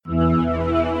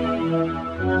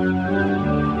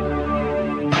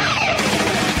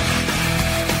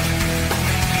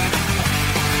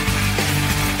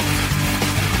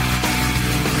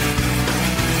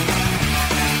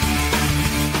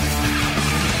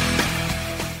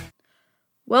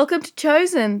Welcome to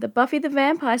Chosen, the Buffy the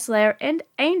Vampire Slayer and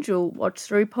Angel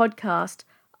watch-through podcast.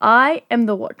 I am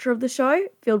the watcher of the show,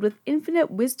 filled with infinite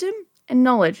wisdom and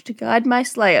knowledge to guide my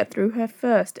Slayer through her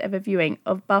first ever viewing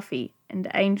of Buffy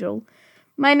and Angel.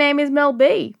 My name is Mel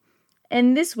B,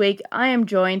 and this week I am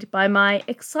joined by my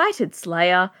excited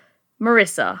Slayer,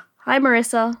 Marissa. Hi,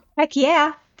 Marissa. Heck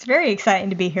yeah. It's very exciting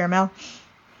to be here, Mel.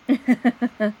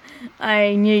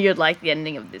 I knew you'd like the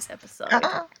ending of this episode.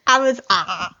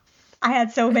 I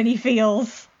had so many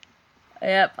feels.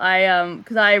 Yep,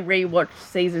 because I rewatched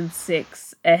season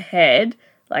 6 ahead,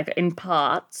 like in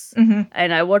parts,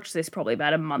 and I watched this probably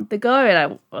about a month ago,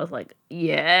 and I was like,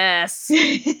 yes.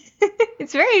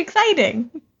 It's very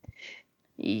exciting.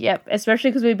 Yep,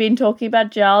 especially because we've been talking about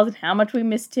Giles and how much we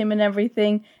missed him and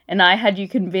everything, and I had you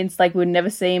convinced like we'd never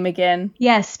see him again.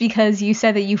 Yes, because you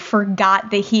said that you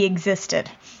forgot that he existed.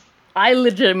 I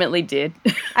legitimately did.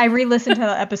 I re-listened to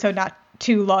the episode not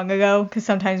too long ago, because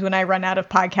sometimes when I run out of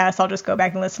podcasts, I'll just go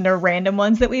back and listen to random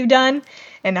ones that we've done,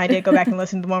 and I did go back and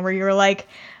listen to the one where you were like,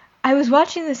 I was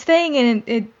watching this thing, and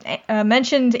it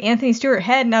mentioned Anthony Stewart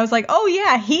Head, and I was like, oh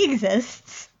yeah, he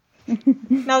exists.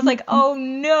 And I was like, oh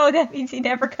no, that means he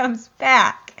never comes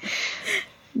back.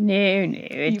 No.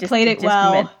 You played it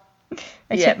well.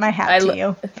 I tip my hat to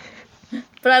you.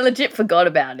 But I legit forgot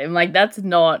about him. Like, that's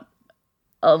not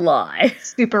a lie.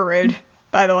 Super rude,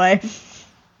 by the way.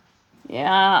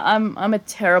 Yeah, I'm a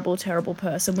terrible, terrible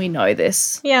person. We know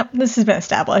this. Yeah, this has been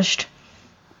established.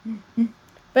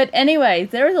 But anyway,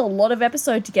 there is a lot of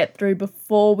episode to get through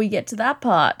before we get to that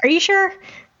part. Are you sure?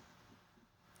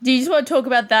 Do you just want to talk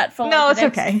about that for no, like the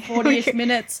it's next okay. 40-ish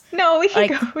minutes? No, we can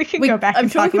go. We can go back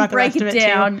and talk about the rest of it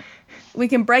too. We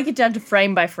can break it down to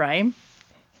frame by frame.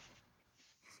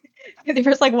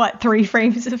 There's like what, 3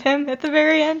 frames of him at the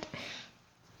very end?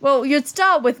 Well, you'd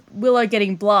start with Willow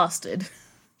getting blasted.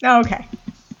 Oh, okay,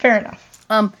 fair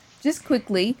enough. Just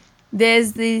quickly,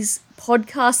 there's these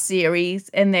podcast series,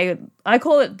 and I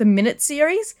call it the Minute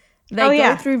series. They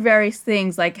go through various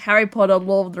things like Harry Potter,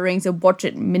 Lord of the Rings, and watch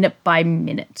it minute by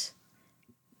minute.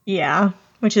 Yeah,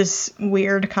 which is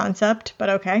weird concept,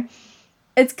 but okay.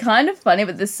 It's kind of funny,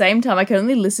 but at the same time, I can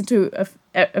only listen to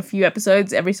a few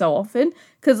episodes every so often.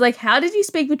 Because, like, how did you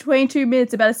speak between 2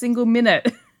 minutes about a single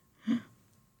minute?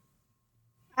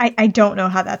 I don't know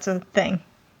how that's a thing.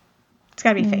 It's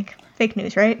gotta be fake. Fake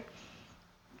news, right?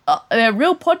 They're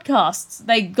real podcasts.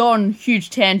 They go on huge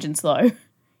tangents, though.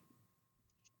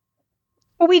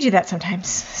 Well, we do that sometimes,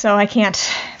 so I can't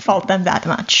fault them that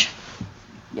much.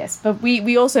 Yes, but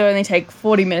we also only take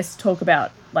 40 minutes to talk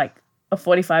about, like, a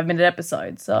 45-minute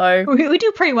episode, so... We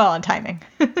do pretty well on timing.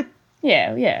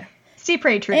 Yeah. Stay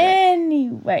pretty true.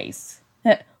 Anyways,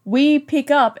 we pick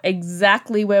up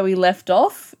exactly where we left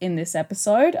off in this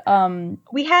episode.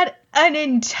 We had an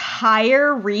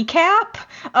entire recap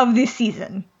of this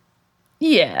season.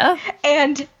 Yeah.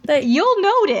 And you'll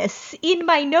notice in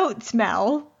my notes,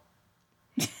 Mel...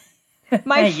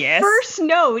 My first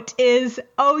note is,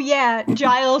 oh yeah,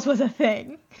 Giles was a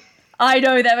thing. I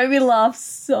know, that made me laugh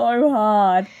so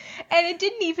hard. And it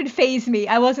didn't even faze me.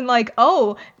 I wasn't like,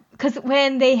 oh, because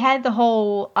when they had the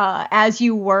whole As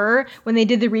You Were, when they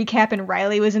did the recap and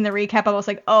Riley was in the recap, I was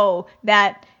like, oh,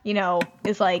 that,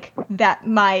 is like, that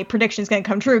my prediction's going to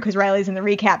come true because Riley's in the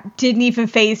recap. Didn't even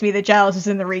faze me that Giles was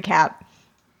in the recap.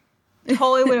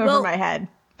 Totally went over my head.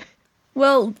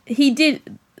 Well, he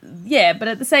did... Yeah, but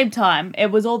at the same time, it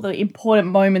was all the important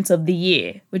moments of the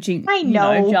year, which, I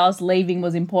know. Giles leaving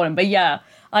was important. But yeah,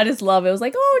 I just love it. It was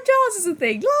like, oh, Giles is a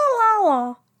thing. La,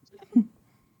 la, la.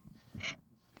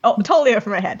 Oh, totally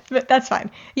over my head. But that's fine.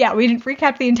 Yeah, we didn't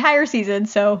recap the entire season,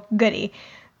 so goody.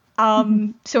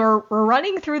 So we're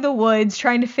running through the woods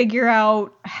trying to figure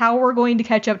out how we're going to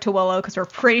catch up to Willow, because we're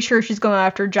pretty sure she's going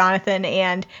after Jonathan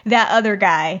and that other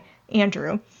guy,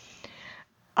 Andrew.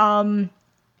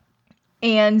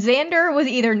 And Xander was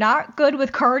either not good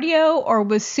with cardio or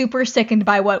was super sickened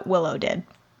by what Willow did.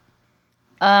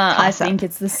 I think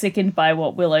it's the sickened by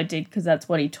what Willow did because that's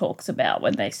what he talks about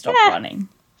when they stop running.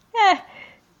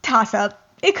 Toss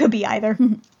up. It could be either.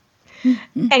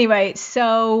 Anyway,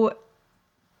 so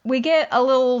we get a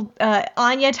little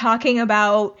Anya talking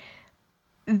about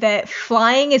that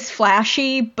flying is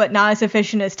flashy but not as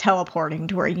efficient as teleporting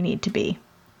to where you need to be.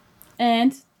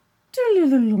 And...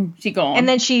 she gone. And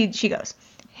then she goes.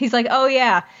 He's like, oh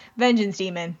yeah, vengeance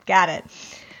demon. Got it.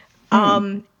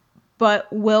 But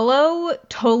Willow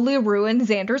totally ruined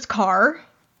Xander's car.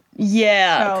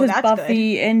 Yeah, because so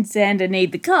Buffy and Xander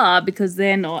need the car because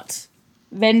they're not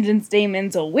vengeance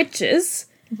demons or witches.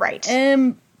 Right.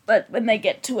 But when they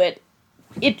get to it,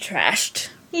 it trashed.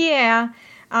 Yeah.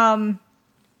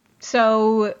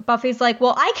 So Buffy's like,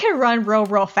 well, I can run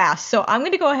real fast, so I'm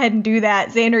going to go ahead and do that.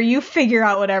 Xander, you figure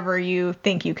out whatever you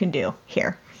think you can do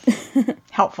here.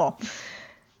 Helpful.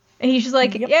 And he's just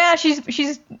like, yeah, she's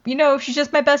she's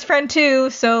just my best friend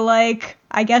too, so like,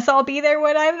 I guess I'll be there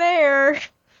when I'm there.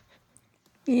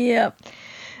 Yep.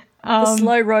 The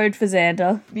slow road for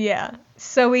Xander. Yeah.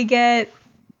 So we get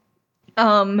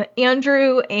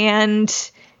Andrew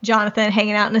and Jonathan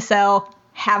hanging out in a cell,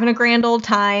 having a grand old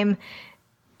time.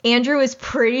 Andrew is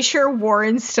pretty sure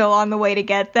Warren's still on the way to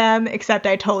get them, except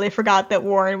I totally forgot that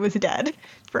Warren was dead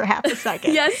for half a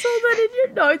second. Yeah, I saw that in your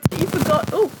notes, but you forgot.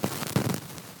 Oh,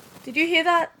 did you hear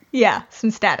that? Yeah, some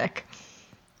static.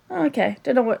 Oh, okay,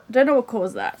 don't know what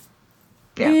caused that.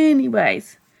 Yeah.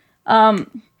 Anyways,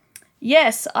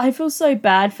 yes, I feel so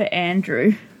bad for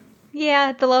Andrew.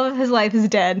 Yeah, the love of his life is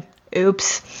dead.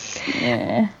 Oops.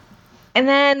 Yeah. And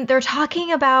then they're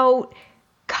talking about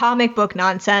comic book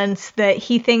nonsense that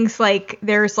he thinks like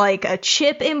there's like a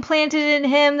chip implanted in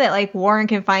him that like Warren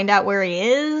can find out where he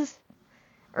is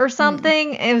or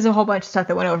something. It was a whole bunch of stuff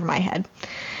that went over my head.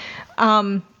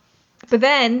 But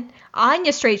then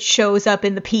Anya straight shows up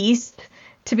in the piece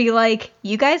to be like,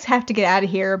 you guys have to get out of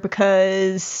here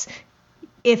because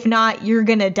if not, you're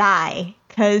gonna die.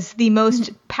 Because the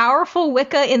most powerful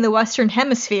Wicca in the Western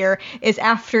Hemisphere is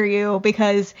after you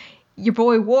because your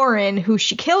boy Warren, who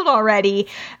she killed already,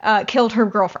 killed her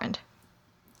girlfriend.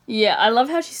 Yeah, I love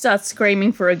how she starts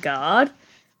screaming for a guard.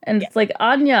 And it's like,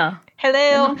 Anya,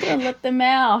 hello, I'm not going to let them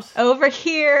out. Over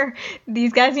here.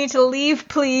 These guys need to leave,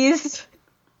 please.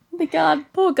 The guard,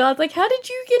 poor guard's like, how did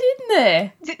you get in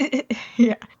there?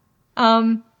 Yeah.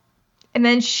 And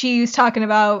then she was talking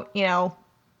about,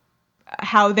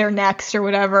 how they're next or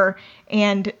whatever.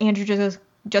 And Andrew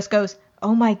just goes,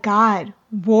 oh my God,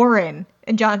 Warren.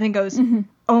 And Jonathan goes,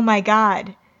 oh my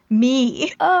God,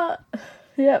 me.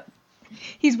 Yep.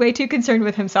 He's way too concerned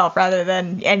with himself rather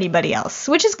than anybody else,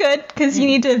 which is good because you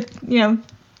need to,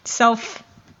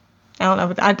 I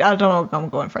don't know what I'm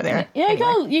going for there. Yeah,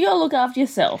 anyway. you gotta look after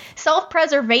yourself.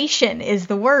 Self-preservation is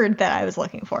the word that I was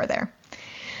looking for there.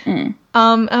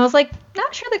 I was like,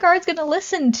 not sure the guard's gonna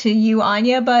listen to you,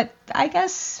 Anya, but I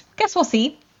guess we'll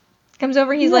see. Comes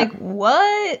over, he's like,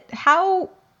 what? How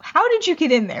did you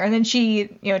get in there? And then she,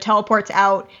 teleports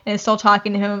out and is still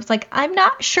talking to him. It's like, I'm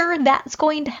not sure that's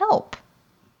going to help.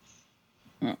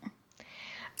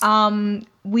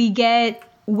 We get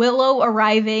Willow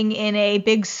arriving in a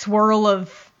big swirl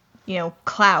of,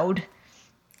 cloud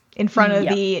in front of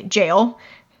the jail.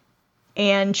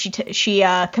 And she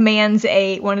commands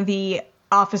one of the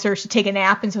officers to take a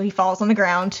nap, and so he falls on the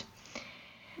ground.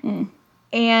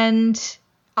 And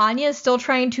Anya is still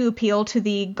trying to appeal to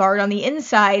the guard on the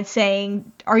inside, saying,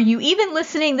 are you even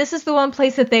listening? This is the one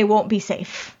place that they won't be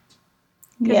safe.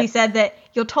 Because he said that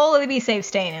you'll totally be safe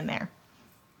staying in there.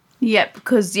 Yeah,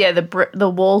 because,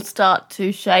 the walls start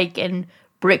to shake and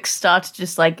bricks start to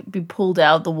just, be pulled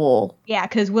out of the wall. Yeah,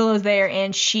 because Willow's there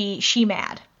and she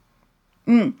mad.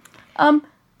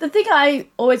 The thing I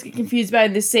always get confused about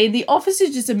in this scene, the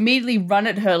officers just immediately run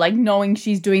at her, knowing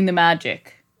she's doing the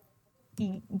magic.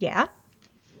 Yeah.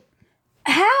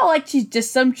 How? She's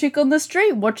just some chick on the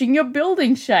street watching your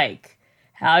building shake.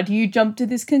 How do you jump to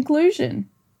this conclusion?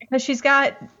 Because she's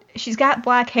got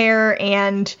black hair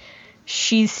and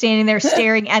she's standing there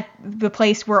staring at the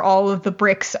place where all of the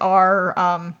bricks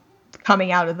are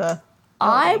coming out of the building.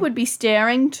 I would be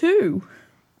staring too.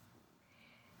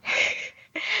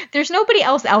 There's nobody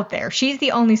else out there. She's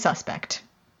the only suspect.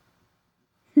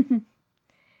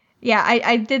 Yeah,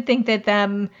 I did think that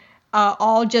them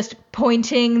all just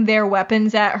pointing their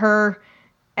weapons at her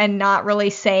and not really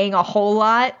saying a whole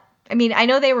lot. I mean, I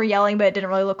know they were yelling, but it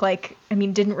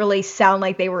didn't really sound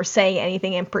like they were saying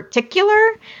anything in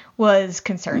particular was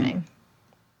concerning.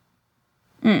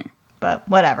 But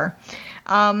whatever.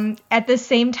 At the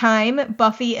same time,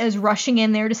 Buffy is rushing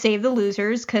in there to save the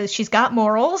losers because she's got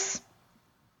morals.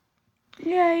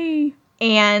 Yay.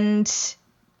 And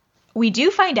we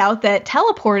do find out that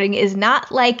teleporting is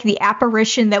not like the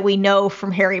apparition that we know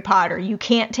from Harry Potter. You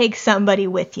can't take somebody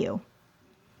with you.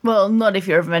 Well, not if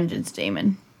you're a vengeance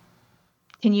demon.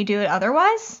 Can you do it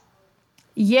otherwise?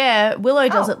 Yeah, Willow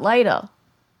does it later.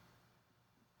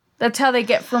 That's how they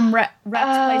get from Rat's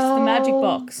place to the magic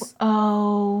box.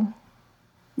 Well,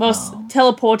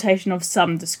 teleportation of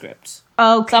some descript.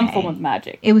 Okay. Some form of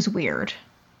magic. It was weird.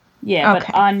 Yeah, okay.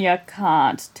 But Anya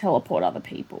can't teleport other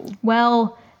people.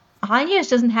 Well, Anya just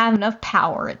doesn't have enough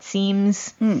power, it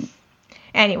seems.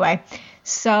 Anyway,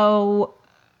 so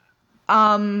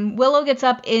Willow gets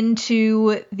up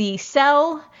into the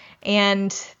cell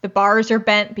and the bars are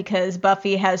bent because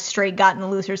Buffy has straight gotten the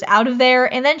losers out of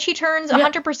there, and then she turns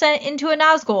 100% into a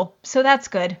Nazgul, so that's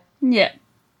good. Yeah.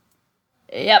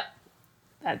 Yep.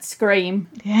 That scream.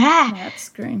 Yeah. That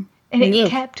scream. And it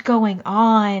kept going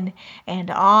on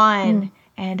and on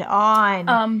and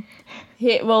on.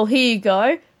 Here you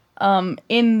go.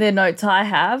 In the notes I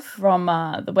have from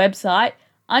the website,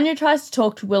 Anya tries to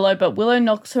talk to Willow, but Willow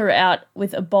knocks her out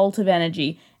with a bolt of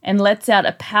energy and lets out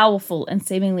a powerful and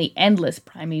seemingly endless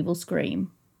primeval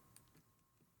scream.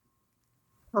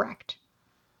 Correct.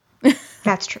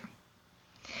 That's true.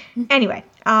 Anyway,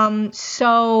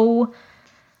 so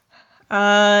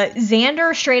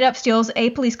Xander straight up steals a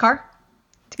police car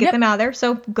to get them out of there.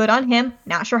 So good on him.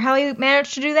 Not sure how he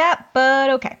managed to do that,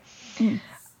 but okay.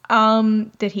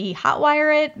 Did he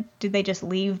hotwire it? Did they just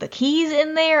leave the keys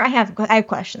in there? I have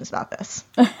questions about this.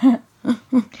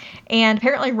 And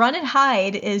apparently run and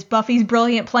hide is Buffy's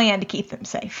brilliant plan to keep them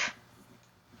safe.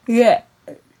 Yeah.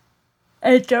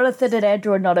 And Jonathan and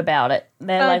Andrew are not about it.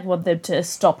 They want them to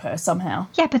stop her somehow.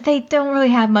 Yeah, but they don't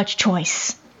really have much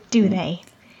choice, do they?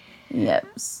 Yeah.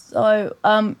 So,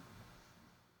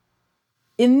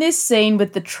 in this scene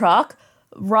with the truck,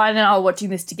 Ryan and I are watching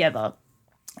this together.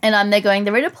 And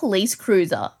they're in a police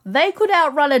cruiser. They could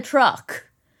outrun a truck.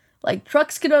 Like,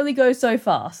 trucks can only go so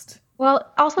fast.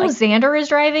 Well, also Xander is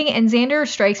driving, and Xander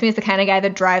strikes me as the kind of guy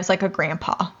that drives like a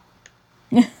grandpa.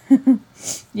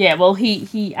 Yeah, well,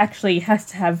 he actually has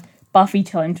to have Buffy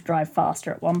tell him to drive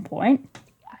faster at one point.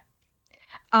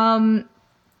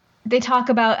 They talk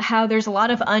about how there's a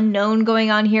lot of unknown going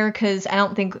on here because I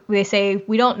don't think they say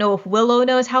we don't know if Willow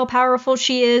knows how powerful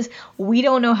she is. We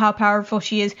don't know how powerful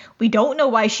she is. We don't know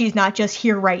why she's not just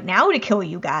here right now to kill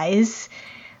you guys.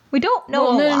 We don't know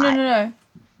a lot. No.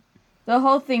 The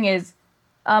whole thing is,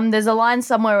 there's a line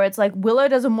somewhere where it's like, Willow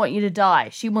doesn't want you to die.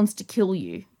 She wants to kill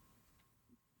you.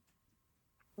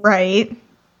 Right.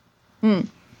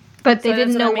 But they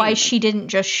didn't know why she didn't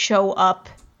just show up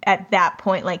at that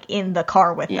point, like in the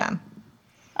car with them.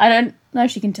 I don't know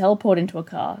if she can teleport into a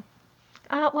car.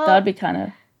 Well, that'd be kind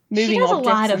of moving objects. She does a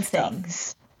lot of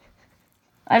things.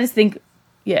 I just think,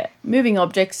 moving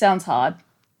objects sounds hard.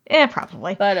 Yeah,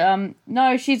 probably. But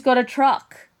no, she's got a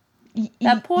truck.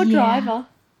 That poor driver.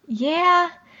 Yeah.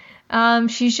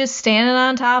 She's just standing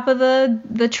on top of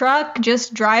the truck,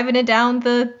 just driving it down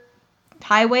the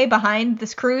highway behind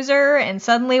this cruiser, and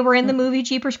suddenly we're in the movie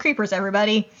Jeepers Creepers,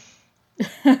 everybody.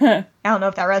 I don't know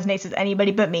if that resonates with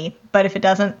anybody but me, but if it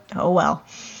doesn't, oh well.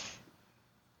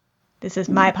 This is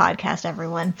my podcast,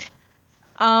 everyone.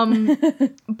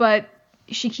 But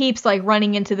she keeps like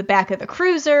running into the back of the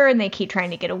cruiser, and they keep trying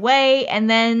to get away, and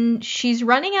then she's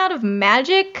running out of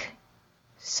magic,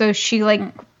 so she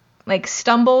like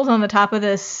stumbles on the top of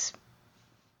this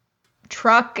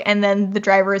truck, and then the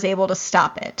driver is able to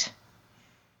stop it.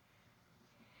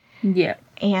 Yeah.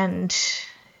 And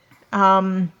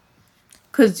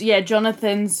because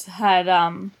Jonathan's had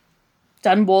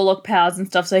done warlock powers and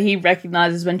stuff, so he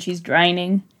recognizes when she's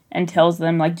draining and tells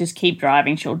them like just keep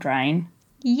driving, she'll drain.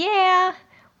 Yeah.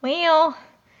 Well,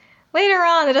 later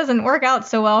on it doesn't work out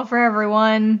so well for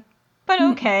everyone, but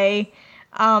okay.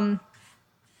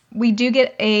 We do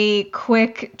get a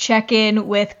quick check-in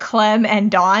with Clem and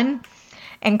Dawn,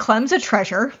 and Clem's a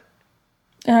treasure.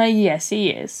 Yes, he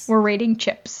is. We're rating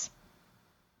chips.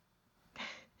 I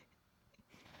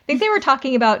think they were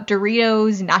talking about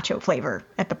Doritos nacho flavor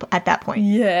at that point.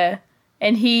 Yeah,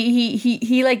 and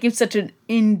he like gives such an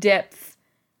in-depth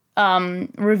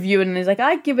review, and he's like,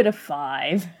 I give it a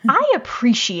 5. I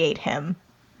appreciate him.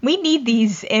 We need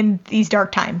these in these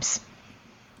dark times.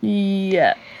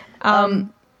 Yeah.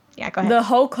 Yeah, go ahead. The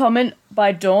whole comment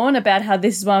by Dawn about how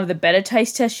this is one of the better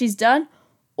taste tests she's done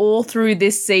all through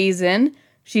this season.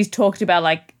 She's talked about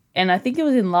like, and I think it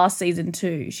was in last season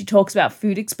too, she talks about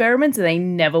food experiments and they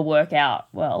never work out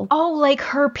well. Oh, like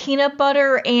her peanut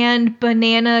butter and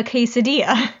banana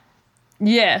quesadilla.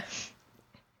 Yeah.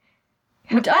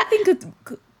 Which I think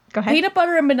go ahead. Peanut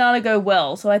butter and banana go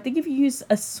well. So I think if you use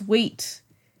a sweet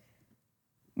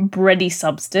bready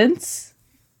substance,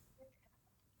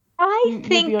 I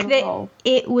think that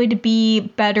it would be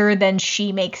better than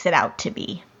she makes it out to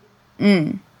be.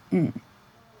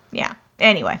 Yeah.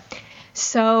 Anyway,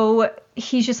 so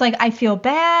he's just like, I feel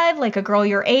bad, like a girl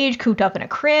your age cooped up in a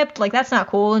crypt. Like, that's not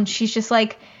cool. And she's just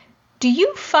like, do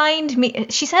you find me?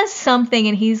 She says something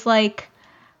and he's like,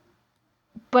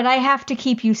 but I have to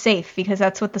keep you safe because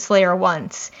that's what the Slayer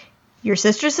wants. Your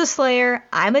sister's a Slayer.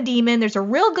 I'm a demon. There's a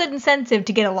real good incentive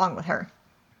to get along with her.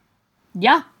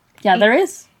 Yeah. Yeah, there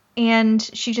is. And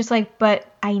she's just like,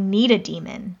 but I need a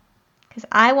demon because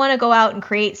I want to go out and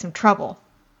create some trouble.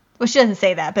 Well, she doesn't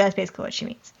say that, but that's basically what she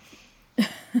means.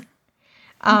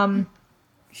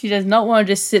 She does not want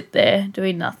to just sit there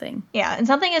doing nothing. Yeah, and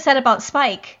something is said about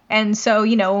Spike. And so,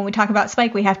 when we talk about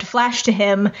Spike, we have to flash to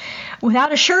him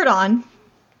without a shirt on.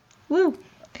 Woo.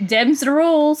 Dem's the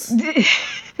rules.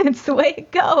 It's the way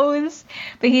it goes.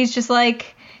 But he's just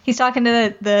like, he's talking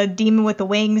to the demon with the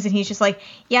wings, and he's just like,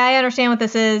 yeah, I understand what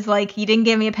this is. Like, you didn't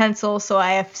give me a pencil, so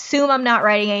I assume I'm not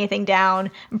writing anything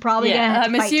down. I'm probably going to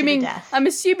have to fight to the death. I'm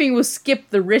assuming we'll skip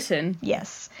the written.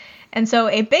 Yes. And so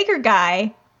a bigger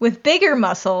guy with bigger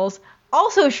muscles,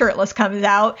 also shirtless, comes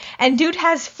out, and dude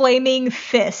has flaming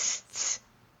fists.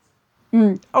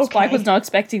 Okay. Spike was not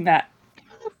expecting that.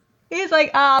 He's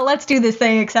like, let's do this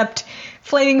thing, except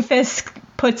flaming fists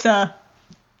puts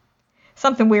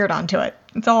something weird onto it.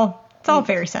 It's all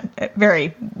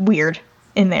very weird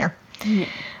in there.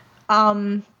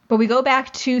 But we go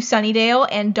back to Sunnydale,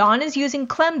 and Dawn is using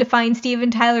Clem to find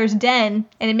Steven Tyler's den,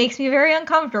 and it makes me very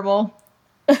uncomfortable.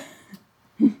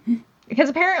 Because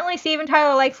apparently Steven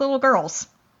Tyler likes little girls.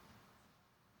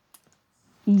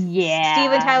 Yeah.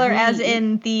 Steven Tyler as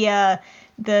in the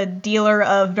dealer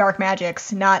of dark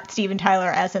magics, not Steven Tyler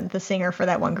as in the singer for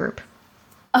that one group.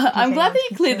 I'm glad that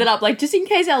you cleared that up. Like, just in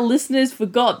case our listeners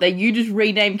forgot that you just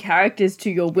rename characters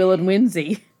to your Will and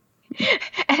Whimsy.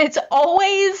 And it's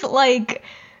always, like,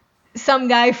 some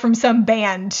guy from some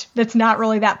band that's not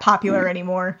really that popular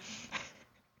anymore.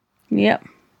 Yep.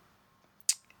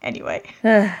 Anyway.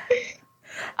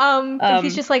 But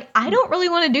he's just like, I don't really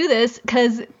want to do this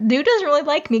because dude doesn't really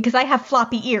like me because I have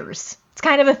floppy ears. It's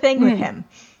kind of a thing with him.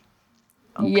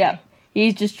 Okay. Yeah.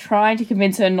 He's just trying to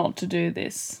convince her not to do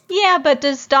this. Yeah, but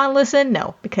does Dawn listen?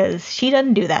 No, because she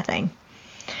doesn't do that thing.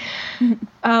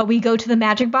 We go to the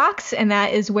magic box, and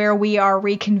that is where we are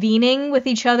reconvening with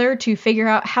each other to figure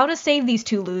out how to save these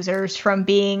two losers from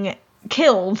being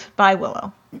killed by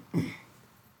Willow.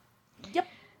 Yep.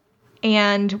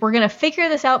 And we're going to figure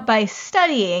this out by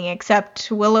studying, except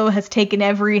Willow has taken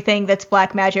everything that's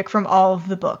black magic from all of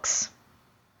the books.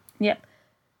 Yep.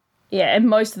 Yeah, and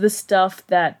most of the stuff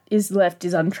that is left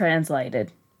is untranslated.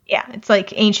 Yeah, it's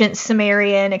like ancient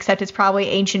Sumerian, except it's probably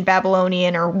ancient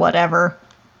Babylonian or whatever.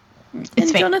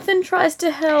 And Jonathan tries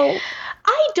to help.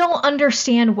 I don't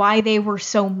understand why they were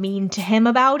so mean to him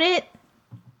about it.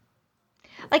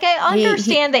 Like, I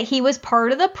understand that he was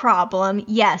part of the problem,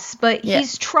 yes, but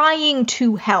he's trying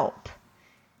to help.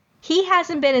 He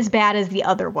hasn't been as bad as the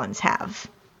other ones have.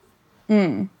 Yeah,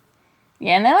 and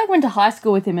they, like, went to high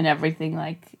school with him and everything,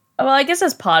 like... Well, I guess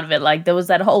that's part of it. Like, there was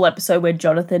that whole episode where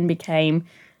Jonathan became,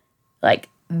 like,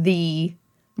 the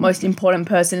most important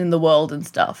person in the world and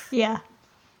stuff. Yeah.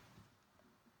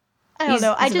 I don't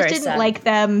know. I just didn't like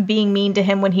them being mean to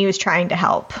him when he was trying to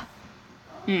help.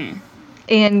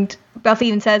 And Buffy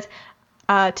even says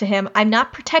to him, I'm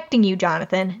not protecting you,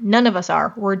 Jonathan. None of us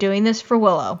are. We're doing this for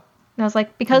Willow. And I was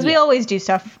like, because we always do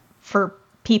stuff for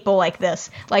people like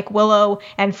this. Like Willow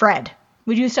and Fred.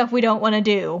 We do stuff we don't want to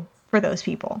do for those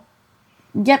people.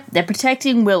 Yep, they're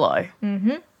protecting Willow.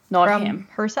 Not from him.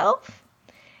 Herself?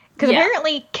 Because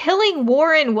apparently killing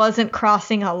Warren wasn't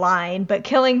crossing a line, but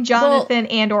killing Jonathan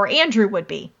and or Andrew would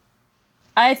be.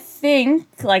 I think,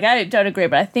 like, I don't agree,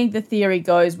 but I think the theory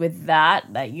goes with that,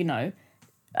 you know,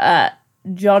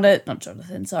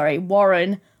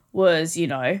 Warren was, you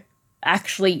know,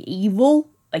 actually evil.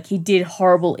 Like, he did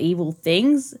horrible, evil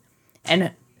things.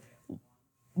 And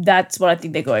that's what I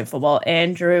think they're going for. While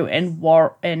Andrew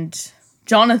and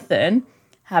Jonathan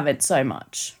haven't so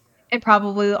much. And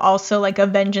probably also, like, a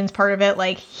vengeance part of it.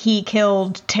 Like, he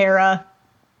killed Tara.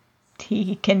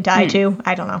 He can die too.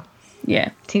 I don't know.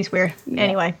 Yeah. Seems weird. Yeah.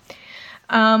 Anyway.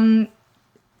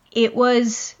 It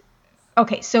was...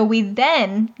 Okay, so we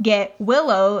then get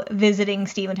Willow visiting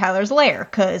Steven Tyler's lair.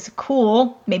 Because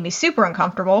cool. Made me super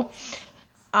uncomfortable.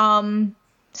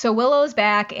 So Willow's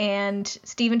back, and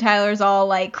Steven Tyler's all,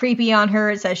 like, creepy on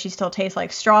her. It says she still tastes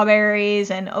like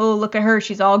strawberries. And, oh, look at her.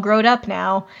 She's all grown up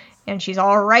now. And she's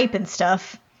all ripe and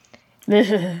stuff.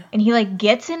 And he, like,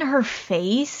 gets in her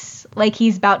face like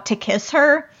he's about to kiss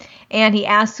her. And he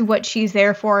asks what she's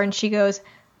there for. And she goes,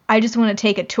 I just want to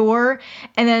take a tour.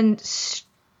 And then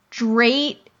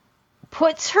straight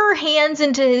puts her hands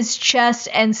into his chest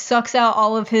and sucks out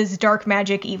all of his dark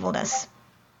magic evilness.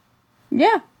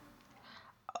 Yeah.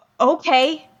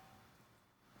 Okay.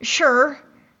 Sure.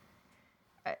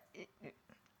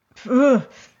 Ugh.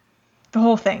 The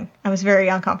whole thing. I was very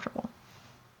uncomfortable.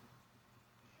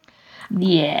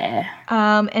 Yeah.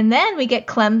 And then we get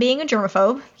Clem being a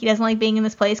germaphobe. He doesn't like being in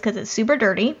this place because it's super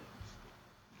dirty.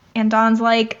 And Dawn's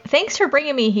like, thanks for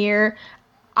bringing me here.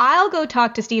 I'll go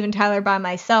talk to Steven Tyler by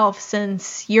myself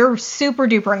since you're super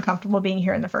duper uncomfortable being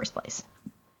here in the first place.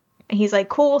 And he's like,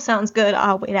 cool, sounds good.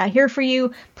 I'll wait out here for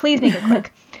you. Please make it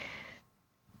quick.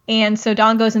 And so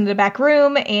Dawn goes into the back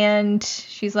room and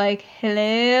she's like,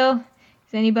 hello,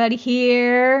 is anybody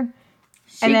here?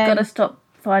 She gotta stop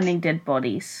finding dead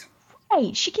bodies.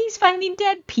 Right, she keeps finding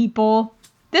dead people.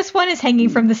 This one is hanging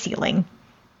from the ceiling.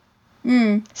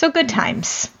 So good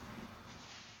times.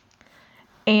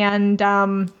 And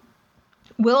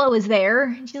Willow is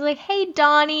there. She's like, hey,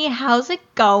 Donnie, how's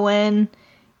it going?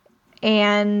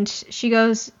 And she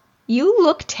goes, you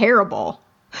look terrible.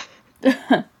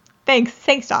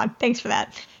 Thanks, Dawn. Thanks for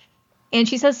that. And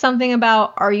she says something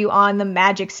about, are you on the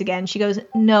Magics again? She goes,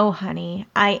 no, honey,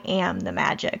 I am the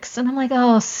Magics. And I'm like,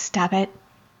 oh, stop it.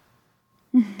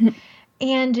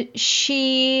 And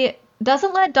she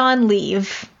doesn't let Dawn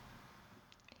leave.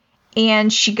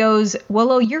 And she goes,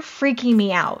 Willow, you're freaking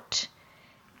me out.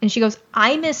 And she goes,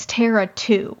 I miss Tara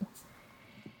too.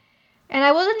 And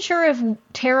I wasn't sure if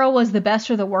Tara was the best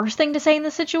or the worst thing to say in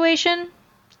this situation.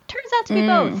 Turns out to be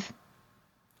both.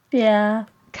 Yeah.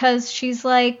 Because she's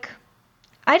like,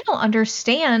 I don't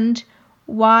understand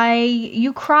why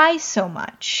you cry so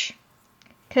much.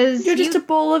 Because you're just a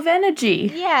ball of energy.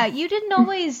 Yeah, you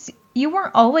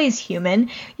weren't always human.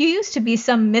 You used to be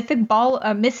some mystic ball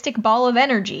of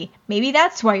energy. Maybe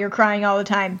that's why you're crying all the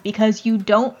time, because you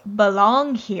don't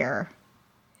belong here.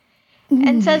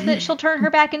 And says that she'll turn her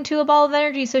back into a ball of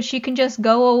energy so she can just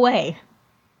go away.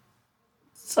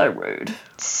 So rude.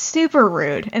 Super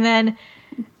rude. And then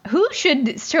who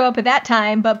should show up at that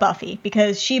time but Buffy,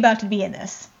 because she about to be in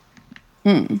this.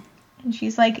 And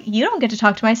she's like, you don't get to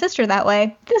talk to my sister that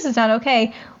way. This is not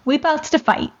okay. We about to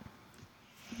fight.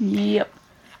 Yep.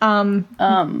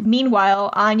 Meanwhile,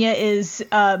 Anya is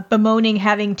bemoaning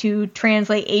having to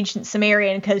translate Ancient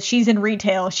Sumerian because she's in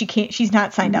retail. She's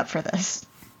not signed up for this.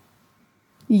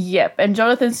 Yep, and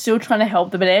Jonathan's still trying to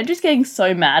help them, and Andrew's getting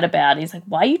so mad about it. He's like,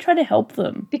 why are you trying to help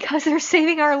them? Because they're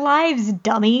saving our lives,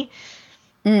 dummy.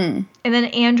 And then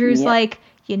Andrew's like,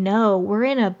 we're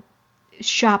in a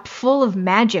shop full of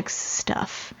magic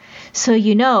stuff. So,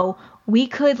 we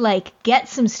could, get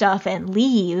some stuff and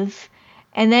leave,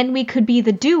 and then we could be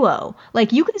the duo.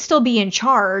 You can still be in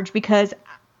charge because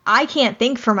I can't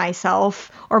think for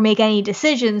myself or make any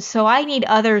decisions, so I need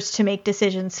others to make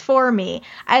decisions for me.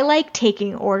 I like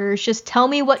taking orders. Just tell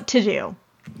me what to do.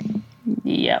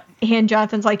 Yep. And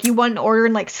Jonathan's like, you want an order,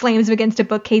 and slams him against a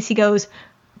bookcase. He goes,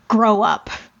 grow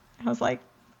up. I was like,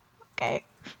 okay.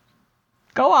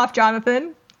 Go off,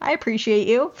 Jonathan. I appreciate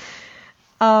you.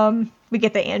 We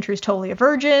get that Andrew's totally a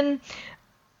virgin.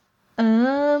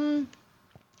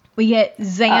 We get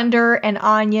Xander and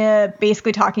Anya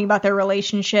basically talking about their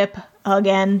relationship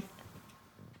again.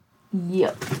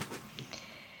 Yep.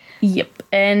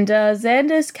 And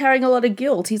Xander's carrying a lot of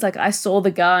guilt. He's like, I saw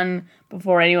the gun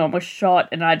before anyone was shot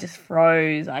and I just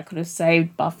froze. I could have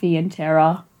saved Buffy and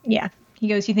Tara. Yeah. He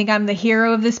goes, you think I'm the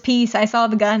hero of this piece? I saw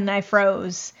the gun and I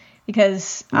froze.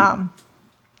 Because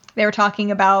they were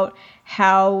talking about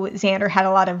how Xander had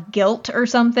a lot of guilt or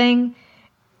something.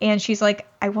 And she's like,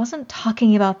 I wasn't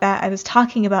talking about that. I was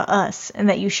talking about us and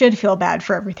that you should feel bad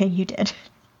for everything you did.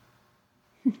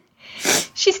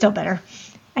 She's still bitter.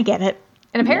 I get it.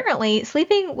 And apparently,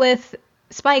 sleeping with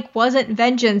Spike wasn't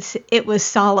vengeance. It was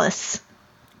solace.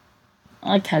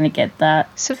 I kind of get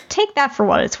that. So take that for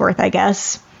what it's worth, I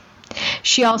guess.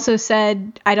 She also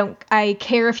said, I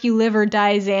care if you live or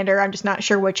die, Xander. I'm just not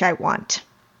sure which I want.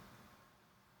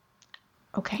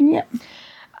 Okay. Yep.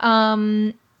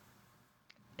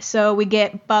 So we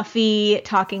get Buffy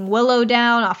talking Willow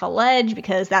down off a ledge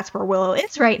because that's where Willow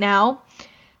is right now.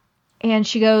 And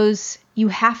she goes, you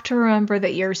have to remember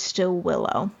that you're still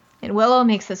Willow. And Willow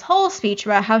makes this whole speech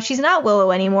about how she's not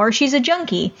Willow anymore. She's a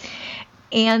junkie.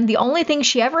 And the only thing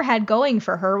she ever had going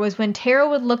for her was when Tara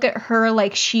would look at her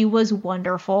like she was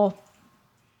wonderful.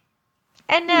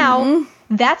 And now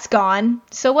that's gone.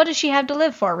 So what does she have to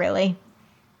live for, really?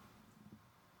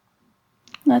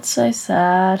 That's so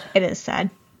sad. It is sad.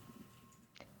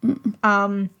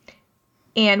 And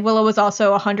Willow was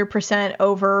also 100%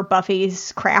 over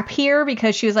Buffy's crap here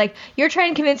because she was like, you're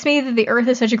trying to convince me that the Earth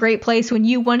is such a great place when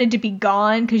you wanted to be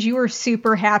gone because you were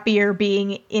super happier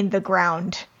being in the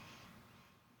ground.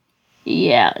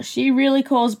 Yeah, she really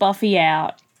calls Buffy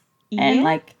out. Yeah.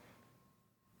 And,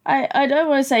 I don't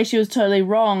want to say she was totally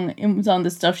wrong in some of the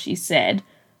stuff she said.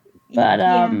 But,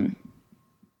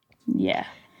 yeah.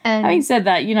 And having said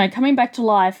that, coming back to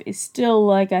life is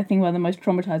still, I think, one of the most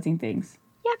traumatizing things.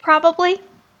 Yeah, probably.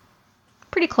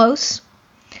 Pretty close.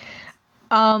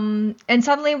 And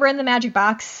suddenly we're in the magic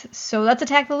box, so let's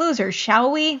attack the losers,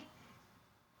 shall we?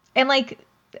 And,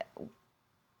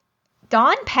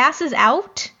 Dawn passes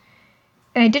out,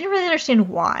 And I didn't really understand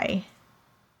why.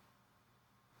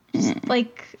 Just,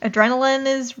 like, adrenaline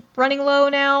is running low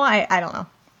now? I don't know.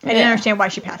 I didn't understand why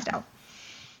she passed out.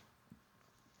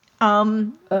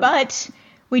 But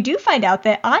we do find out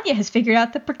that Anya has figured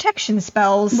out the protection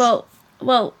spells.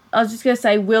 Well, I was just going to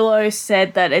say, Willow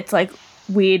said that it's, like,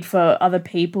 weird for other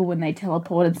people when they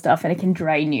teleport and stuff, and it can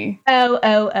drain you.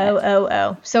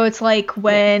 Oh. So it's like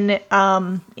when,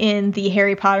 in the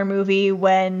Harry Potter movie,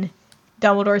 when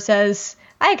Dumbledore says,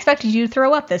 I expected you to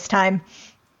throw up this time.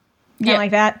 Kind of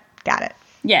like that. Got it.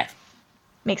 Yeah.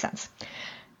 Makes sense.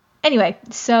 Anyway,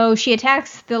 so she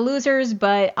attacks the losers,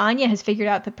 but Anya has figured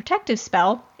out the protective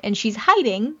spell, and she's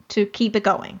hiding to keep it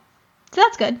going. So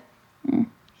that's good.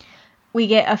 We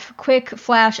get a quick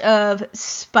flash of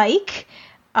Spike.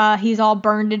 He's all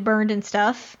burned and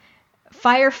stuff.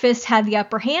 Fire Fist had the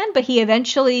upper hand, but he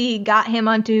eventually got him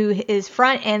onto his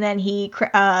front, and then he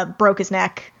broke his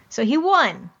neck. So he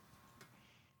won.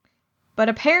 But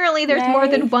apparently there's more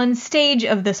than one stage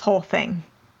of this whole thing.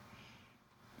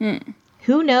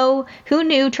 Who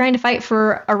knew trying to fight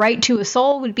for a right to a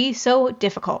soul would be so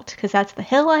difficult? Because that's the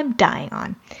hill I'm dying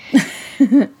on.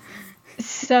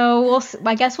 So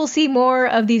I guess we'll see more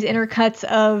of these intercuts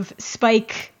of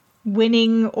Spike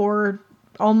winning or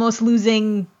almost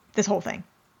losing this whole thing.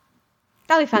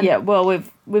 That'll be fun. Yeah, well,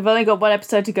 we've only got one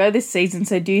episode to go this season,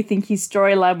 so do you think his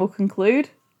storyline will conclude?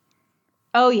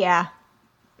 Oh, yeah.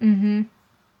 Mm-hmm.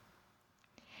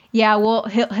 Yeah, well,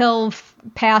 he'll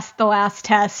pass the last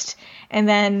test, and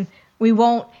then we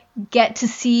won't get to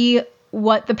see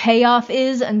what the payoff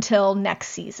is until next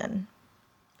season.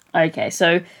 Okay,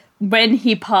 so when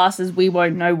he passes, we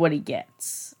won't know what he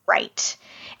gets. Right.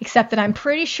 Except that I'm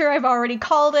pretty sure I've already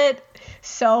called it,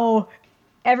 so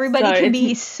everybody can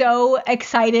be so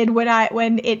excited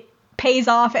when it pays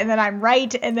off, and then I'm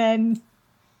right, and then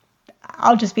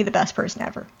I'll just be the best person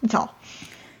ever. That's all.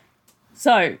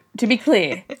 So, to be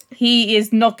clear, he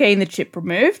is not getting the chip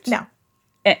removed. No.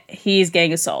 He is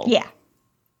getting a soul. Yeah.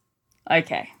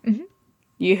 Okay. Mm-hmm.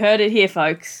 You heard it here,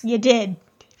 folks. You did.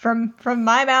 From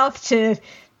my mouth to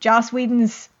Joss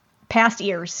Whedon's past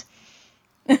ears.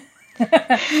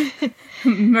 The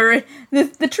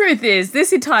truth is,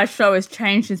 this entire show has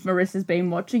changed since Marissa's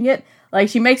been watching it. Like,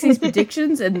 she makes these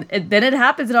predictions, and then it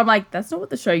happens, and I'm like, that's not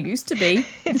what the show used to be.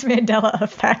 It's Mandela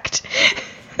effect.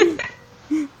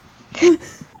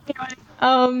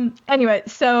 Anyway,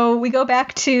 so we go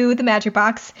back to the magic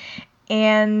box,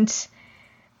 and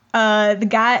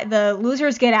the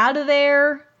losers get out of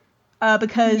there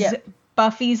because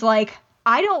Buffy's like,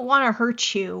 I don't want to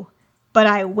hurt you, but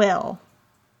I will.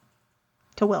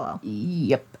 To Willow.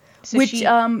 Yep. So which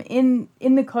in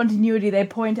the continuity they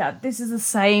point out this is the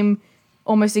same,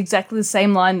 almost exactly the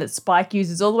same line that Spike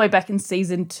uses all the way back in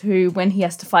season 2 when he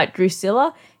has to fight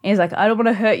Drusilla, and he's like, I don't want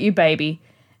to hurt you, baby.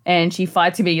 And she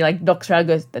fights him and he like knocks her out and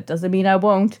goes, that doesn't mean I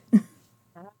won't.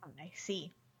 I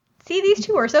see. See, these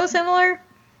two are so similar.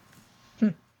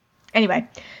 Anyway,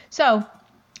 so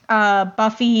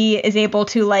Buffy is able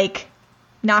to like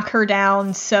knock her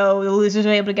down, so the losers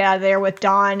are able to get out of there with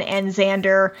Dawn and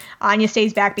Xander. Anya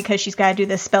stays back because she's got to do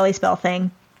this spelly spell thing.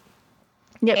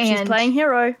 Yep, and she's playing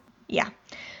hero. Yeah.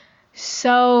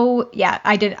 So, yeah,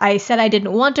 I said I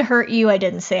didn't want to hurt you. I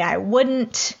didn't say I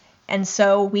wouldn't. And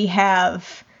so we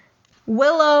have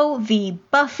Willow v.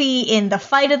 Buffy in the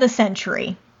fight of the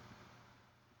century.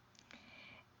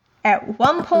 At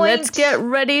one point... Let's get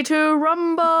ready to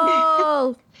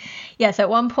rumble! Yes, at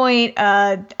one point,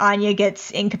 Anya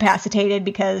gets incapacitated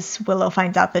because Willow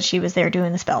finds out that she was there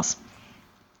doing the spells.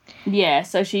 Yeah,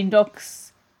 so she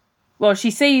knocks... Well,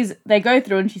 they go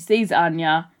through and she sees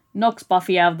Anya, knocks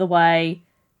Buffy out of the way,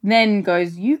 then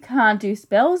goes, you can't do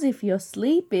spells if you're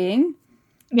sleeping.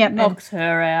 Yep. Knocks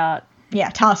her out. Yeah,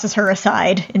 tosses her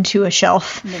aside into a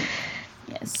shelf.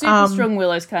 Yeah, super strong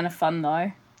Willow's kind of fun,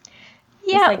 though.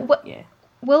 Yeah,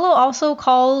 Willow also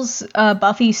calls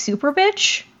Buffy super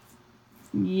bitch.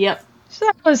 Yep. So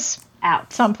that was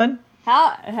out something.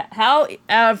 How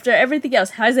after everything else,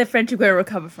 how's their friendship going to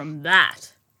recover from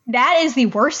that? That is the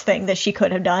worst thing that she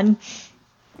could have done.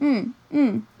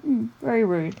 Very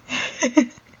rude.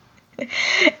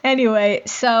 Anyway,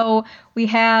 so we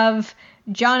have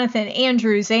Jonathan,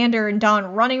 Andrew, Xander, and Dawn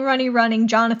running.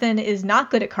 Jonathan is not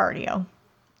good at cardio.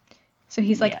 So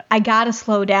he's like, I gotta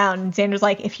slow down. And Xander's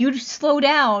like, if you slow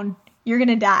down, you're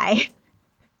gonna die.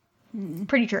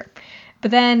 Pretty true.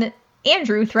 But then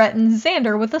Andrew threatens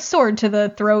Xander with a sword to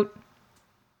the throat.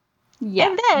 Yeah,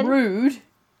 and then, rude.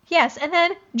 Yes, and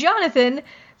then Jonathan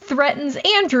threatens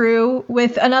Andrew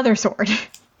with another sword.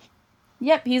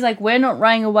 Yep, he's like, we're not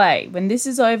running away. When this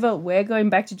is over, we're going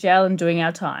back to jail and doing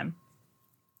our time.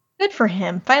 Good for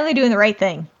him. Finally doing the right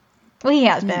thing. Well, he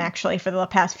has been, actually, for the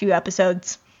past few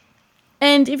episodes.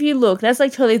 And if you look, that's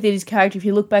like totally his character. If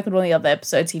you look back at one of the other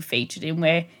episodes he featured in,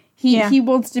 where he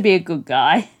wants to be a good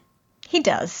guy. He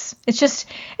does. It's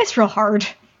real hard.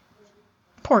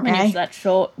 Poor guy. When you're that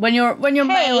short. When you're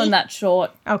male and that short.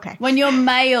 Okay. When you're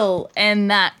male and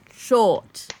that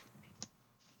short.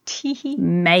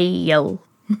 Male.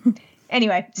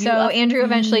 Anyway, so Andrew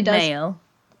eventually does. Male.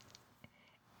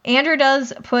 Andrew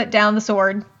does put down the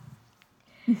sword.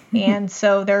 And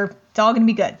so it's all going to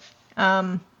be good.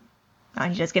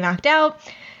 He does get knocked out.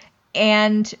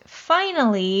 And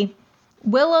finally,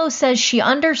 Willow says she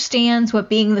understands what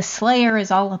being the Slayer is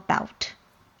all about.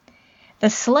 The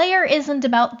Slayer isn't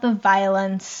about the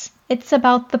violence. It's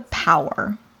about the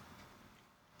power.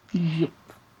 Yep.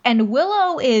 And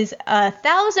Willow is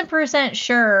 1,000%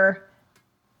 sure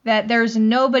that there's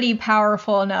nobody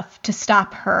powerful enough to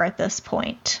stop her at this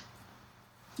point.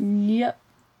 Yep.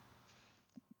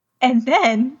 And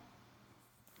then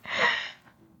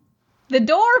the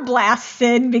door blasts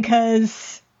in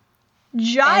because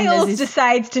Giles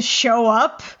decides to show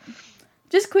up.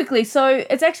 Just quickly, so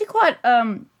it's actually quite,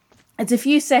 it's a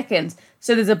few seconds.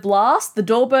 So there's a blast, the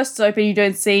door bursts open, you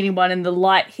don't see anyone, and the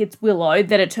light hits Willow,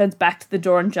 then it turns back to the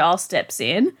door and Giles steps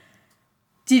in.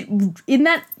 In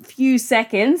that few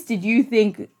seconds, did you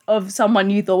think of someone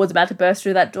you thought was about to burst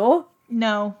through that door?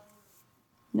 No.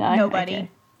 No? Nobody. Okay.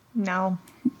 No.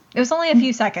 It was only a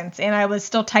few seconds, and I was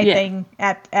still typing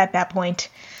at that point.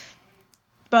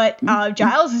 But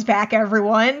Giles is back,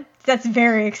 everyone. That's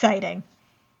very exciting.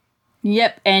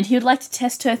 Yep, and he would like to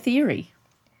test her theory.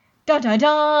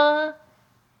 Da-da-da!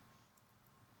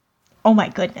 Oh my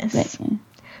goodness.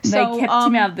 They kept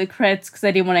him out of the credits because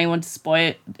they didn't want anyone to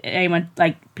spoil anyone,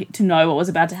 to know what was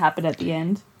about to happen at the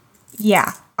end.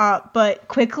 Yeah. But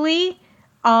quickly,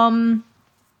 when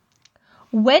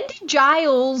did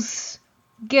Giles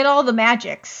get all the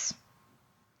magics?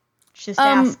 Just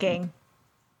asking.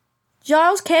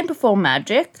 Giles can perform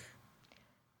magic.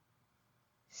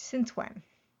 Since when?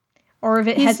 Or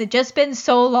has it just been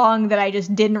so long that I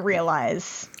just didn't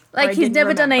realize? He's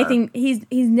never done anything. He's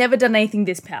never done anything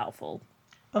this powerful.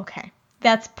 Okay,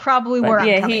 that's probably where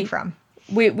I'm coming from.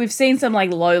 We've seen some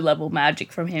low level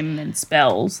magic from him and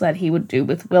spells that he would do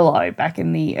with Willow back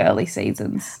in the early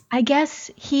seasons. I guess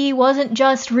he wasn't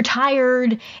just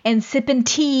retired and sipping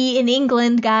tea in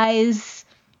England, guys.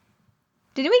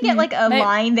 Didn't we get a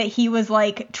line that he was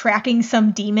tracking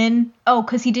some demon? Oh,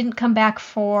 because he didn't come back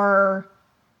for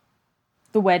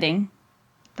the wedding.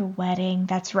 The wedding,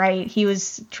 that's right. He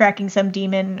was tracking some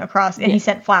demon across, and he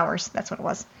sent flowers. That's what it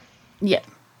was. Yep.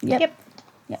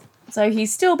 So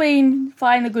he's still been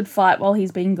fighting a good fight while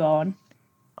he's been gone.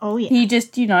 Oh, yeah. He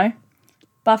just,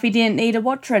 Buffy didn't need a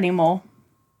watcher anymore.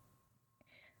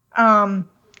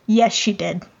 Yes, she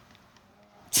did.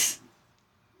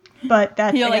 But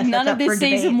that's none of this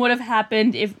season would have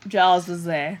happened if Giles was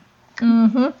there.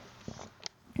 Mm-hmm.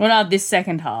 Well, not this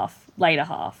second half. Later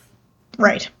half.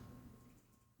 Right.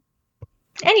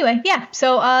 Anyway, yeah.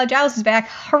 So Giles is back.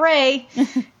 Hooray!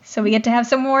 So we get to have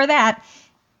some more of that.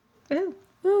 Ooh.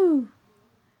 Ooh.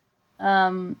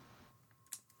 Do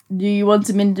you want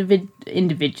some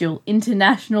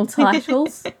international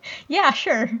titles? Yeah,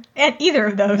 sure. And either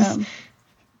of those.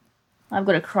 I've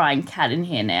got a crying cat in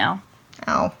here now.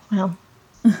 Oh, well.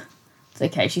 It's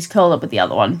okay. She's curled up with the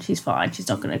other one. She's fine. She's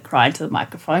not going to cry into the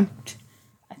microphone,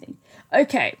 I think.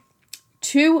 Okay.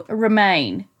 2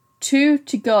 remain. 2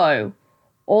 to go.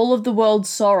 All of the World's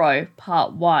Sorrow,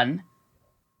 Part 1.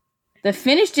 The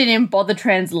Finnish didn't bother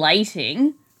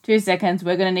translating. 2 seconds.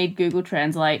 We're going to need Google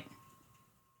Translate.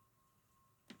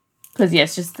 Because,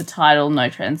 yes, just the title, no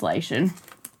translation.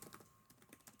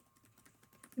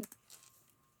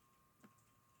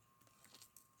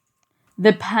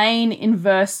 The Pain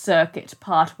Inverse Circuit,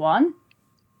 Part 1.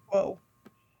 Whoa.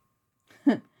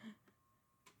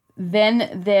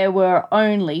 Then there were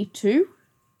only 2.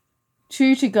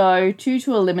 2 to go, 2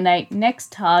 to eliminate,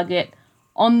 next target,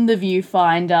 on the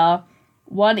viewfinder.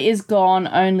 1 is gone,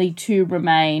 only 2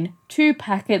 remain. 2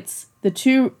 packets,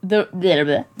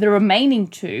 the remaining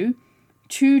 2.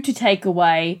 2 to take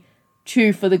away,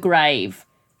 2 for the grave.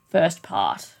 First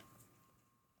part.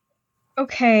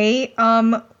 Okay,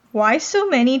 why so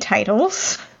many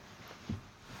titles?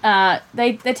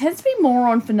 They tend to be more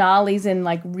on finales and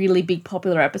really big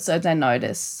popular episodes, I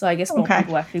noticed. So I guess more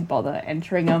people actually bother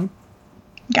entering them.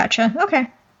 Gotcha.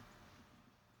 Okay.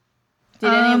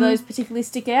 Did any of those particularly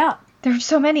stick out? There's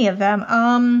so many of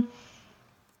them.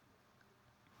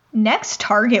 Next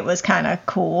Target was kind of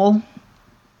cool.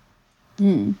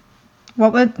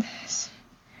 What would...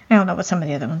 I don't know what some of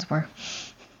the other ones were.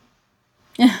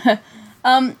 I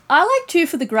like Two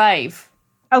for the Grave.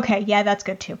 Okay, yeah, that's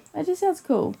good too. That just sounds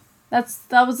cool. That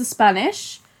was the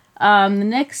Spanish. The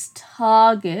next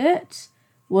target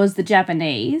was the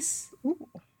Japanese. Ooh.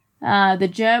 The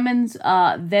Germans,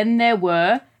 then there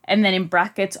were, and then in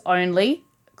brackets only,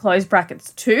 close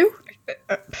brackets 2.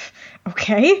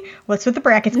 Okay, what's with the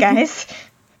brackets, guys?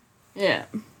 Yeah.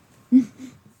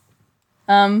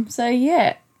 So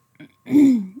yeah.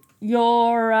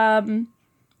 Your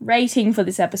rating for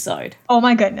this episode. Oh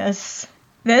my goodness.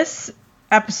 This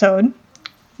episode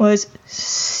was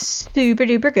super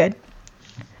duper good.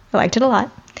 I liked it a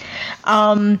lot.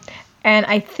 And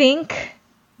I think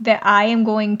that I am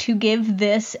going to give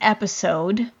this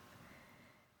episode,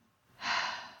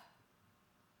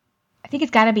 I think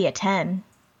it's got to be a 10.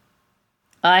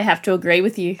 I have to agree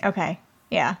with you. Okay,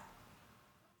 yeah.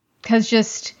 Because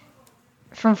just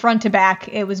from front to back,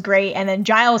 it was great. And then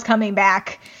Giles coming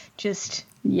back, just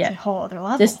a whole other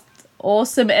level. Just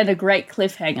awesome and a great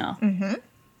cliffhanger. Mm-hmm.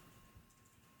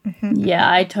 Mm-hmm.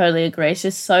 Yeah, I totally agree. It's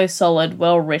just so solid,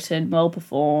 well written, well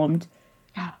performed.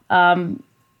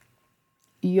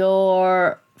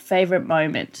 Your favorite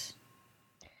moment?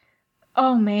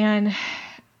 Oh, man.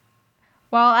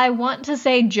 Well, I want to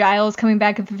say Giles coming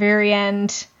back at the very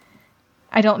end.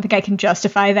 I don't think I can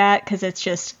justify that because it's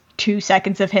just 2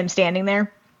 seconds of him standing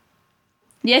there.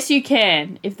 Yes, you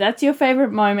can. If that's your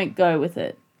favorite moment, go with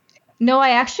it. No, I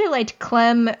actually liked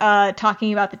Clem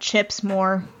talking about the chips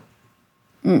more.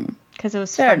 Because it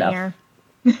was Fair funnier.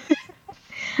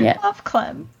 Yeah. Love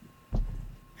Clem.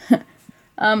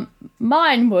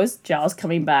 Mine was Giles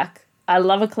coming back. I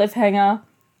love a cliffhanger.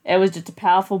 It was just a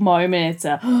powerful moment. It's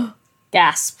a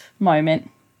gasp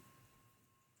moment.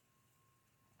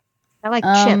 I like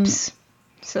chips.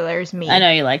 So there's me. I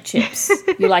know you like chips.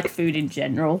 You like food in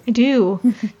general. I do.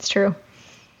 It's true.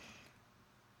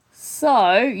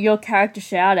 So, your character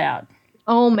shout out.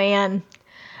 Oh, man.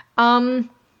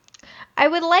 I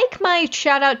would like my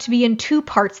shout out to be in 2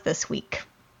 parts this week.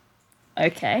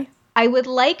 Okay. I would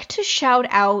like to shout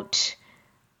out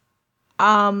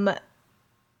a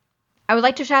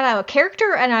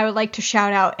character, and I would like to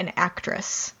shout out an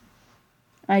actress.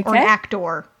 Okay. Or an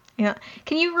actor. Yeah.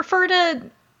 Can you refer to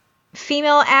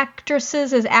female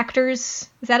actresses as actors?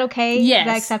 Is that okay? Yes. Is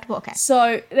that acceptable? Okay.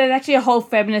 So, there's actually a whole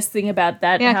feminist thing about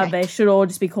that, Yeah, how okay. they should all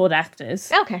just be called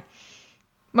actors. Okay.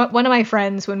 One of my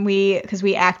friends, because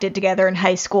we acted together in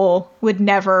high school, would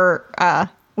never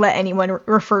let anyone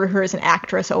refer to her as an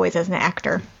actress, always as an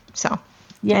actor. So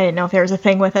yeah. I didn't know if there was a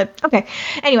thing with it. Okay.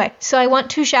 Anyway, so I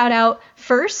want to shout out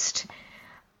first.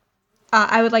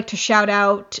 I would like to shout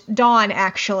out Dawn,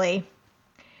 actually,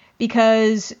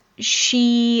 because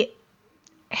she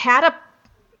had a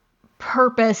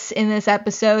purpose in this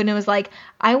episode, and it was like,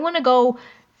 I want to go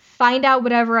find out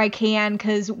whatever I can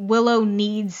because Willow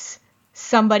needs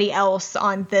somebody else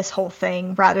on this whole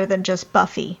thing rather than just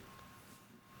Buffy.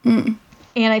 And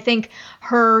I think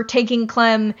her taking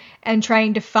Clem and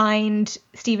trying to find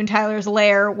Steven Tyler's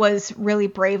lair was really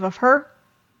brave of her.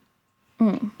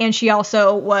 And she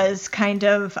also was kind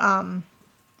of,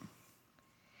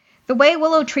 the way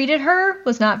Willow treated her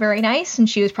was not very nice, and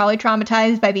she was probably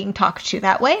traumatized by being talked to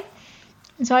that way.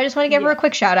 And so I just want to give her a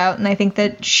quick shout out, and I think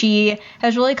that she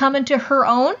has really come into her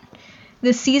own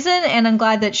this season, and I'm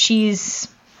glad that she's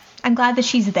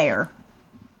there.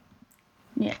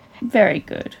 Yeah, very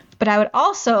good. But I would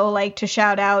also like to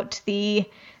shout out the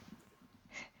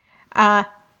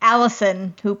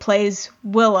Allison, who plays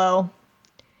Willow.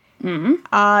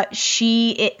 This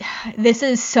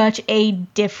is such a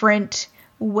different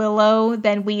Willow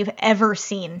than we've ever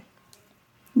seen.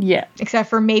 Yeah. Except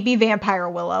for maybe Vampire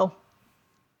Willow.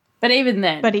 But even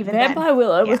then, Vampire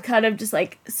Willow was kind of just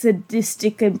like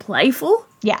sadistic and playful.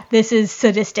 Yeah, this is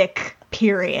sadistic,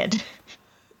 period.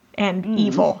 And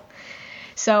evil.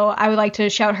 So I would like to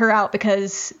shout her out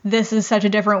because this is such a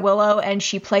different Willow, and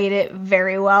she played it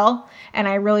very well, and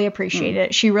I really appreciate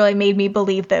it. She really made me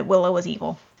believe that Willow was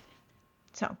evil.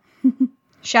 So,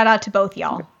 shout out to both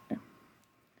y'all.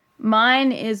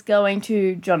 Mine is going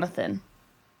to Jonathan.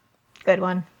 Good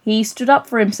one. He stood up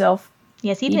for himself.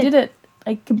 Yes, he He did. did it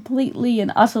like completely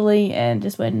and utterly and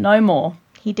just went no more.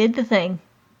 He did the thing.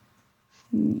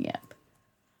 Yep.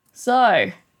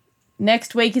 So,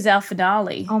 next week is our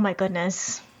finale. Oh my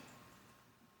goodness.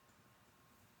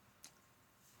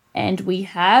 And we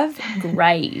have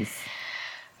Grave.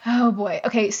 Oh boy.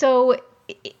 Okay, so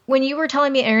when you were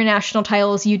telling me international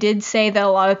titles, you did say that a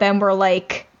lot of them were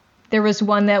like, there was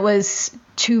one that was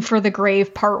Two for the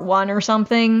Grave Part 1 or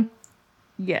something.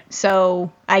 Yeah.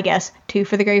 So I guess Two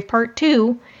for the Grave Part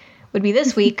 2 would be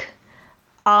this week.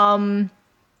 The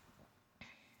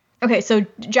Okay, so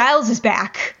Giles is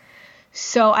back.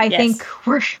 So I think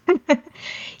we're...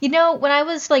 You know, when I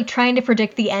was, like, trying to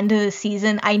predict the end of the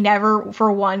season, I never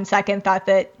for 1 second thought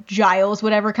that Giles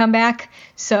would ever come back.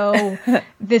 So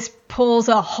this pulls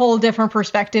a whole different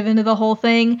perspective into the whole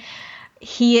thing.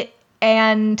 He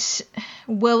and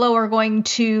Willow are going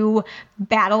to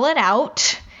battle it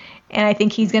out, and I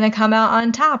think he's going to come out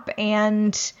on top.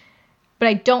 But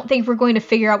I don't think we're going to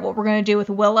figure out what we're going to do with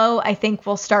Willow. I think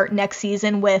we'll start next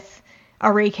season with a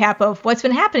recap of what's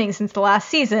been happening since the last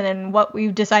season and what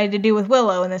we've decided to do with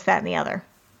Willow and this, that, and the other.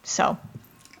 So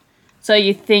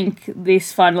you think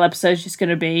this final episode is just going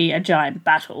to be a giant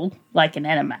battle, like an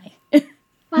anime?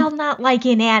 Well, not like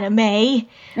in anime.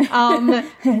 But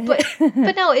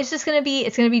no, it's just going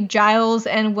to be Giles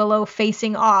and Willow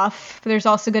facing off. There's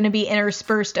also going to be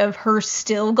interspersed of her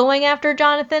still going after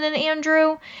Jonathan and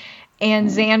Andrew, and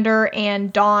Xander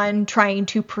and Dawn trying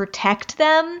to protect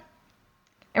them.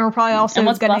 And we're probably also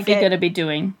going to get... And what's Buffy going to be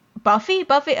doing? Buffy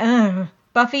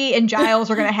and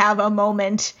Giles are going to have a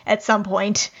moment at some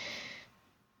point.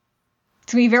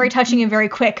 It's going to be very touching and very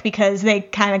quick because they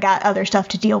kind of got other stuff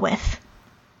to deal with.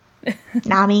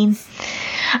 Nah, I mean.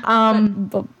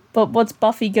 But what's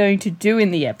Buffy going to do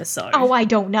in the episode? Oh, I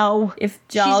don't know. If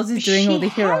Giles is doing all the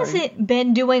heroing. She hasn't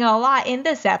been doing a lot in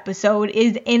this episode,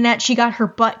 is in that she got her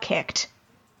butt kicked.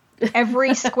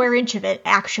 Every square inch of it,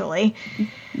 actually.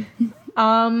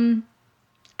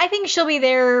 I think she'll be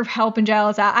there helping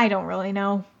Giles out. I don't really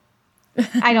know.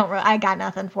 I got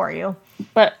nothing for you.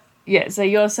 But, yeah, so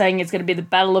you're saying it's going to be the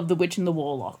battle of the witch and the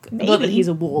warlock. Maybe. Not that he's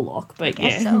a warlock, but I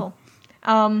guess so.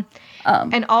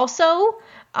 And also,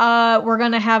 we're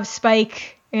going to have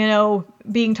Spike,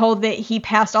 being told that he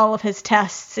passed all of his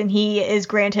tests and he is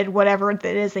granted whatever it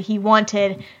is that he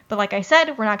wanted. But like I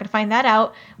said, we're not going to find that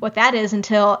out, what that is,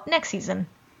 until next season.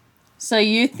 So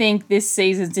you think this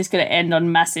season's just going to end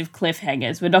on massive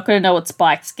cliffhangers? We're not going to know what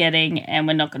Spike's getting, and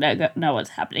we're not going to know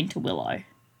what's happening to Willow.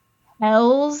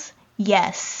 Hells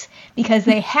yes. Because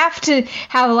they have to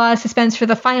have a lot of suspense for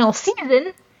the final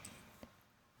season.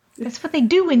 That's what they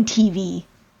do in TV,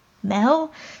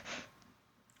 Mel.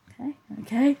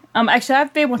 Okay. Actually,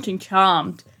 I've been watching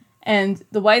Charmed, and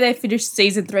the way they finished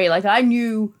season 3, like, I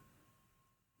knew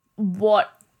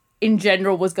what in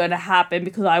general was going to happen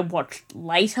because I watched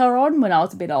later on when I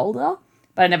was a bit older,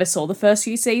 but I never saw the first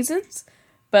few seasons.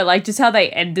 But, like, just how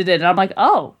they ended it, and I'm like,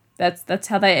 oh, that's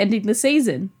how they're ending the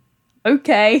season.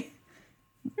 Okay.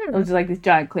 It was just like this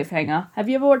giant cliffhanger. Have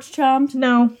you ever watched Charmed?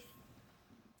 No.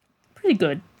 Pretty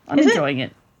good. I'm enjoying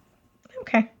it.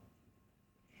 Okay.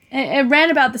 It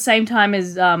ran about the same time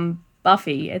as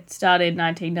Buffy. It started in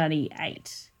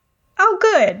 1998. Oh,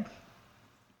 good.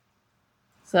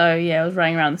 So, yeah, it was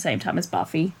running around the same time as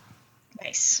Buffy.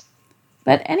 Nice.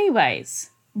 But anyways,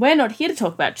 we're not here to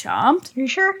talk about Charmed. You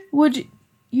sure? Would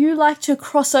you like to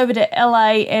cross over to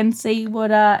LA and see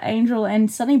what Angel and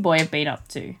Sunny Boy have been up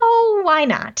to? Oh, why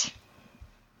not?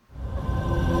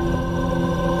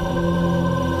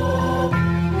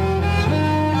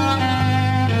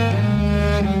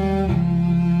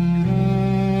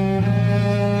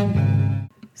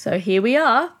 So here we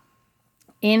are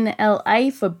in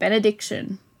LA for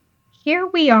Benediction. Here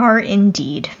we are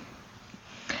indeed.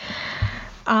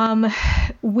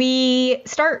 We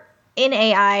start in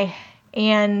AI,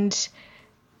 and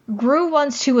Gru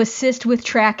wants to assist with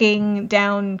tracking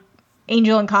down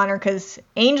Angel and Connor because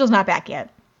Angel's not back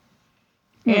yet.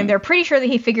 And they're pretty sure that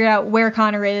he figured out where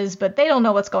Connor is, but they don't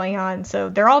know what's going on, so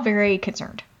they're all very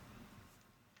concerned.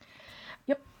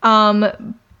 Yep.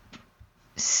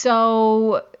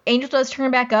 So Angel does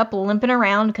turn back up, limping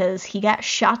around because he got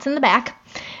shots in the back.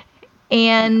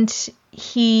 And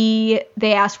they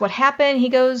asked what happened. He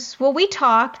goes, well, we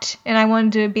talked, and I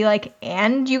wanted to be like,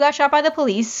 and you got shot by the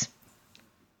police?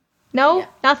 No? Yeah.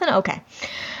 Nothing? Okay.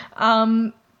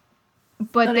 But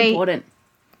not important.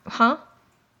 Huh?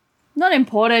 Not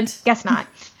important. Guess not.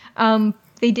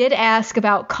 They did ask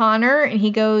about Connor, and he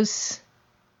goes,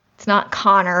 it's not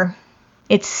Connor.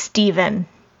 It's Steven.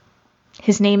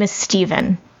 His name is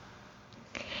Steven.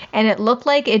 And it looked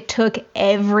like it took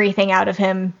everything out of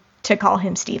him to call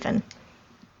him Steven.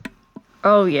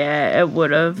 Oh, yeah, it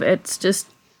would have. It's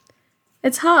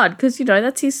hard because,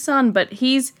 that's his son, but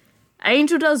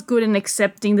Angel does good in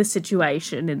accepting the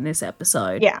situation in this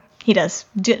episode. Yeah, he does.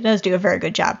 Does do a very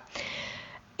good job.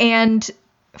 And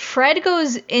Fred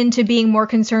goes into being more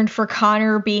concerned for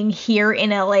Connor being here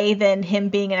in LA than him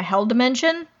being in a hell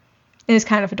dimension. It is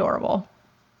kind of adorable.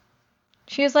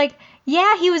 She was like,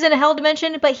 yeah, he was in a hell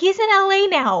dimension, but he's in LA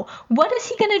now. What is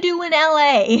he going to do in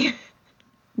LA?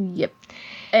 Yep.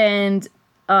 And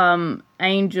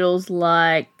Angel's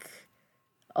like,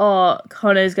 oh,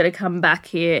 Connor's going to come back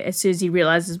here as soon as he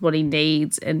realizes what he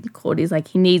needs. And Cordy's like,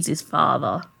 he needs his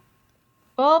father.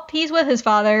 Well, he's with his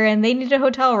father, and they need a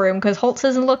hotel room because Holtz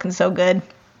isn't looking so good.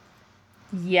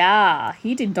 Yeah,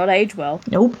 he did not age well.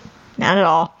 Nope, not at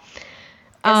all.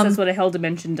 Guess that's what a hell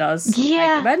dimension does.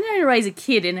 Yeah. Like, imagine trying to raise a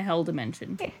kid in a hell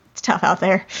dimension. It's tough out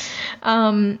there.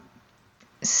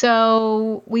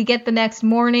 So we get the next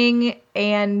morning,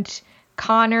 and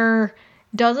Connor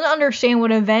doesn't understand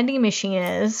what a vending machine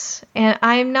is, and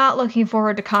I'm not looking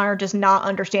forward to Connor just not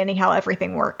understanding how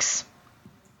everything works.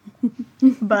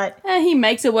 But He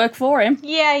makes it work for him.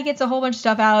 yeah, he gets a whole bunch of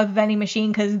stuff out of the vending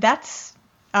machine because that's,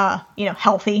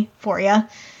 healthy for you.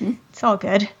 It's all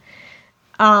good.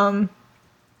 But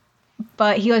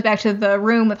he goes back to the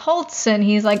room with Holtz, and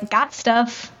he's like, got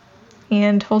stuff.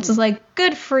 And Holtz is like,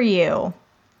 good for you.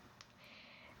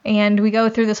 And we go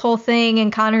through this whole thing,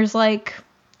 and Connor's like,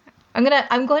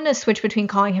 I'm going to switch between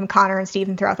calling him Connor and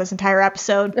Steven throughout this entire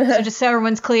episode. So just so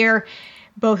everyone's clear,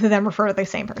 both of them refer to the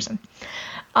same person.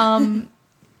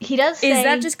 He does say... Is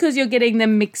that just because you're getting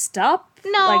them mixed up?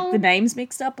 No. Like the names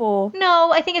mixed up, or...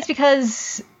 No, I think it's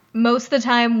because most of the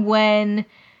time when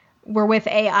we're with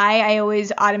AI, I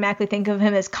always automatically think of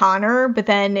him as Connor, but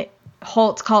then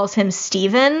Holtz calls him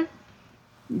Steven.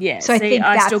 Yeah, so I think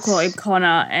I that's... still call him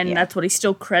Connor, and that's what he's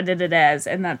still credited as,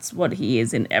 and that's what he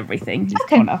is in everything. He's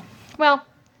Okay. Connor. Well,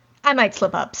 I might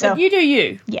slip up, so... But you do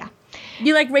you. Yeah.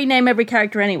 You, rename every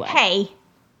character anyway.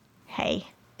 Hey.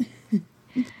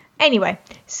 Anyway,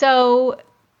 so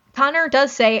Connor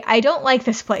does say, I don't like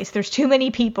this place. There's too many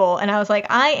people. And I was like,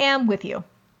 I am with you.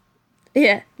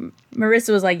 Yeah.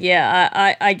 Marissa was like,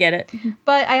 yeah, I get it.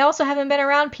 But I also haven't been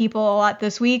around people a lot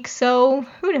this week, so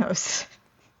who knows?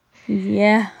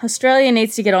 Yeah. Australia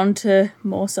needs to get on to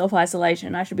more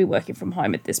self-isolation. I should be working from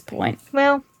home at this point.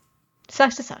 Well,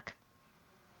 sucks to suck.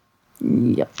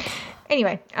 Yep.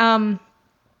 Anyway,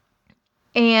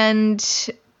 and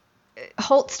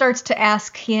Holt starts to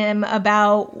ask him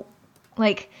about,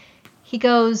 he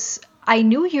goes, I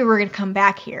knew you were going to come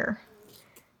back here,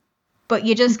 but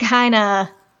you just kind of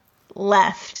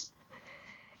left.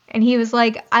 And he was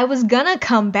like, I was going to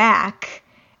come back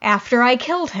after I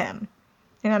killed him.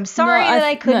 And I'm sorry that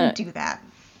I couldn't do that.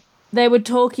 They were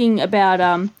talking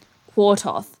about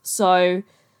Quartoth, so...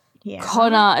 Yeah.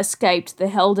 Connor escaped the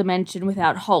hell dimension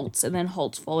without Holtz, and then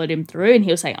Holtz followed him through, and he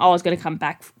was saying, I was going to come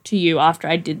back to you after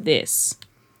I did this.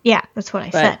 Yeah, that's what I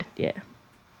said. Yeah.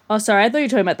 Oh, sorry, I thought you were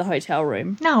talking about the hotel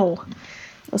room. No.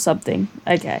 Or something.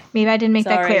 Okay. Maybe I didn't make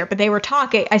that clear, but they were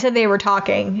talking. I said they were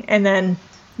talking, and then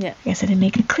I guess I didn't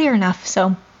make it clear enough,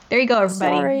 so there you go,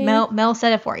 everybody. Sorry. Mel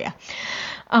said it for you.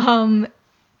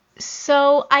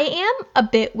 So I am a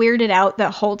bit weirded out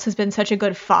that Holtz has been such a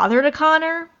good father to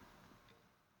Connor.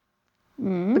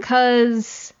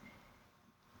 Because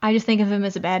I just think of him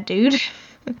as a bad dude.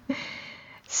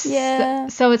 Yeah.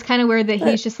 So it's kind of weird that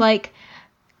he's just like,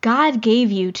 God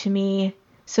gave you to me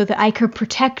so that I could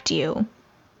protect you.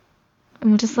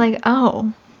 And I'm just like,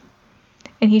 oh.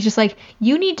 And he's just like,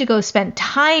 you need to go spend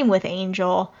time with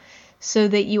Angel so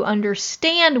that you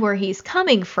understand where he's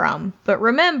coming from. But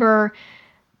remember,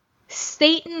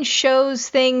 Satan shows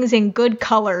things in good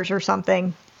colors or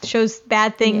something. Shows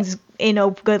bad things in a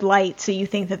good light, so you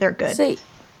think that they're good. See,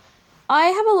 I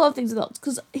have a lot of things with that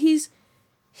because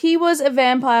he was a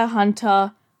vampire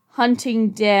hunter hunting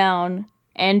down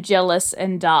Angelus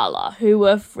and Darla, who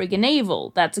were friggin'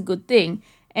 evil. That's a good thing.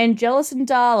 Angelus and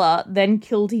Darla then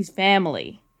killed his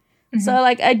family. Mm-hmm. So,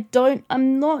 I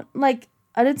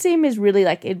don't see him as really,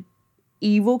 an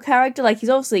evil character. He's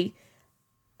obviously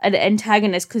an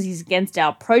antagonist because he's against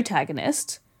our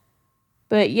protagonist.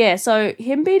 But yeah, so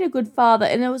him being a good father,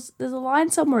 and there's a line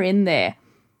somewhere in there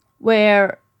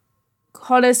where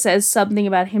Connor says something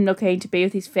about him not getting to be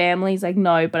with his family. He's like,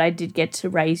 no, but I did get to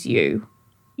raise you.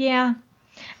 Yeah.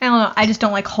 I don't know. I just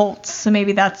don't like Holtz, so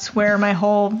maybe that's where my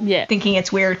whole thinking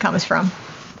it's weird comes from.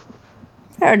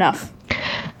 Fair enough.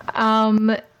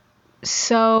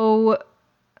 So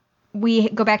we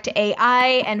go back to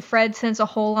AI, and Fred sends a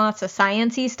whole lots of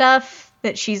science-y stuff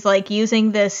that she's,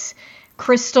 using this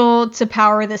crystal to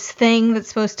power this thing that's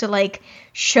supposed to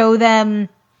show them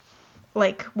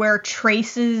where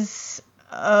traces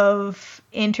of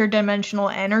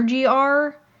interdimensional energy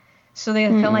are, so they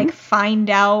can find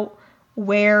out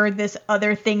where this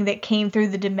other thing that came through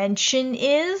the dimension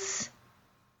is.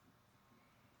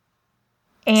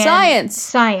 And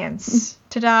science.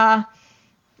 Ta-da.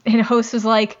 And Host was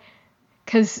like,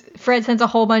 because Fred sends a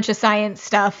whole bunch of science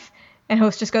stuff, and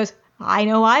Host just goes, I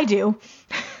know I do.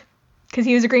 Because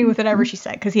he was agreeing with whatever she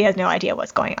said, because he has no idea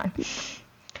what's going on.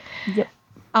 Yep.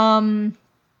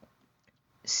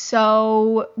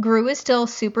 So Gru is still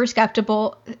super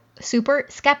skeptical.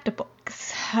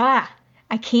 I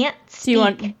can't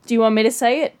speak. Do you want me to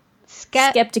say it?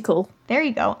 Skeptical. There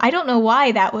you go. I don't know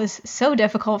why that was so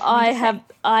difficult for me to say.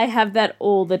 I have that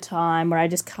all the time where I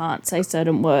just can't say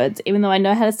certain words, even though I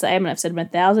know how to say them and I've said them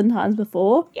 1,000 times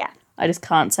before. Yeah. I just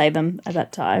can't say them at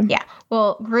that time. Yeah.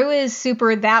 Well, Gru is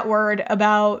super that word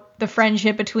about the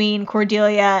friendship between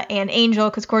Cordelia and Angel,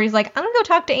 because Cordy's like, I'm gonna go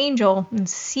talk to Angel and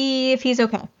see if he's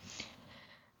okay.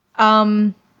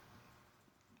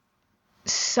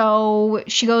 So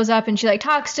she goes up and she like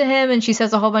talks to him and she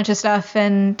says a whole bunch of stuff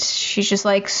and she's just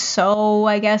like, so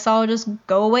I guess I'll just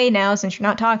go away now since you're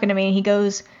not talking to me. And he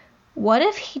goes, what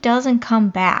if he doesn't come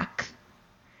back?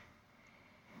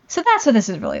 So that's what this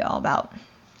is really all about.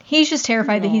 He's just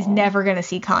terrified that he's never going to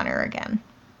see Connor again.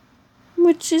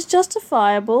 Which is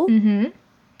justifiable. Mm-hmm.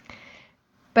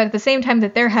 But at the same time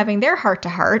that they're having their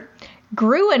heart-to-heart,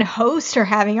 Gru and Host are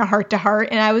having a heart-to-heart,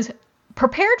 and I was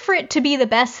prepared for it to be the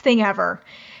best thing ever,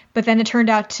 but then it turned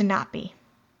out to not be.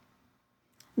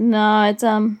 No, it's,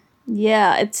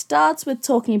 it starts with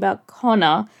talking about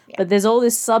Connor, but there's all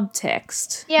this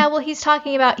subtext. Yeah, well, he's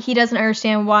talking about he doesn't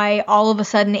understand why all of a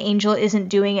sudden Angel isn't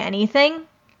doing anything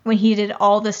when he did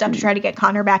all this stuff to try to get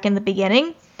Connor back in the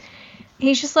beginning.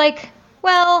 He's just like,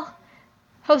 well,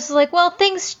 Host is like, well,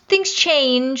 things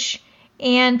change,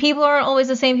 and people aren't always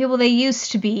the same people they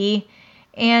used to be,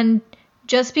 and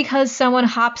just because someone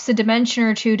hops a dimension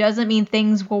or two doesn't mean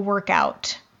things will work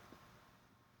out.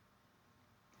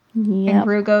 Yep. And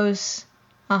Gru goes,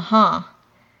 uh-huh.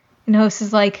 And Host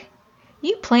is like,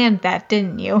 you planned that,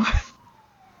 didn't you?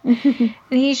 And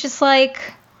he's just like,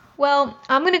 well,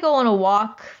 I'm going to go on a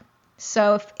walk.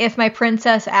 So if my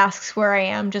princess asks where I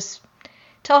am, just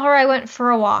tell her I went for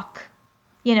a walk.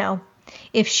 You know,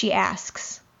 if she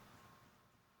asks.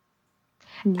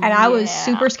 And I was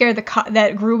super scared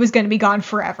that Gru was going to be gone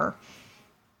forever.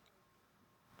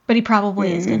 But he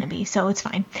probably is going to be, so it's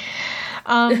fine.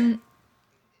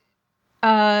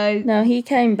 No, he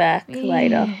came back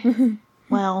later.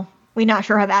 Well, we're not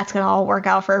sure how that's going to all work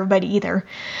out for everybody either.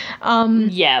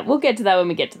 Yeah, we'll get to that when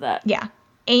we get to that. Yeah.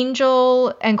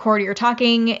 Angel and Cordy are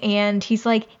talking, and he's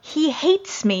like, he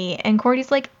hates me. And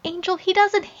Cordy's like, Angel, he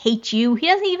doesn't hate you. He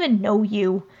doesn't even know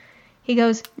you. He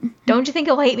goes, don't you think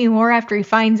he'll hate me more after he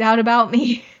finds out about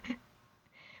me?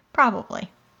 Probably.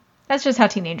 That's just how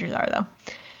teenagers are,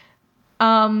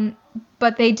 though.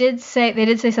 But they did say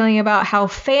something about how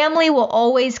family will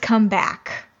always come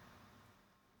back.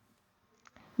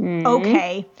 Mm-hmm.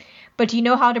 Okay. But do you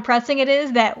know how depressing it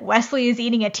is that Wesley is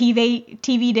eating a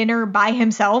TV dinner by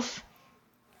himself?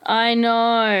 I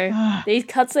know. These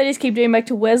cuts they just keep doing back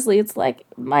to Wesley. It's like,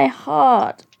 my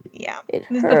heart. Yeah. This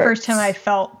is the first time I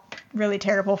felt really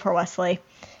terrible for Wesley.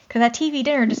 Because that TV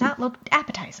dinner does not look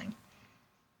appetizing.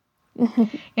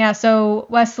 Yeah, so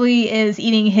Wesley is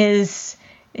eating his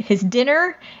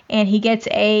dinner, and he gets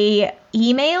a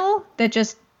email that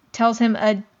just tells him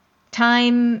a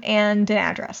time and an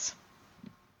address.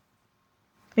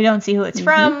 We don't see who it's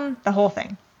from, the whole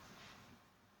thing.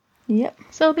 Yep.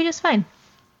 So it'll be just fine.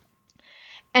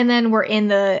 And then we're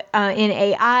in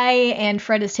AI, and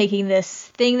Fred is taking this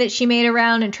thing that she made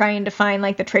around and trying to find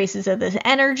like the traces of this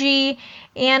energy,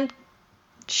 and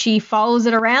she follows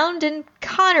it around, and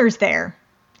Connor's there,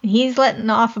 and he's letting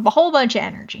off a whole bunch of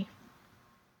energy.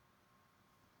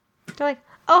 They're like,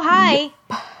 "Oh hi,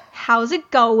 how's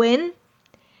it going?"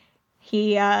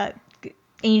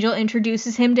 Angel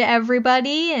introduces him to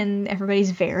everybody, and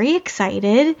everybody's very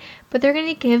excited, but they're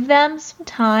gonna give them some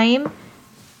time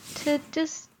to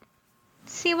just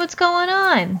see what's going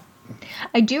on.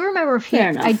 I do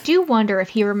wonder if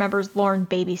he remembers Lauren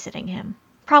babysitting him.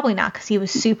 Probably not, because he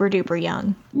was super duper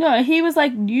young. No, he was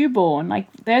like newborn. Like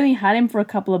they only had him for a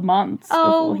couple of months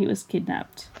before he was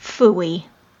kidnapped. Phooey.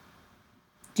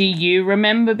 Do you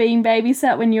remember being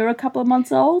babysat when you were a couple of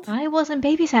months old? I wasn't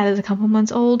babysat as a couple of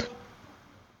months old.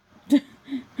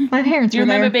 My parents were there. Do you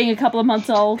remember being a couple of months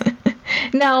old?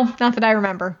 No, not that I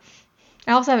remember.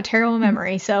 I also have a terrible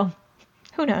memory, so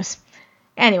who knows?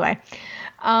 Anyway.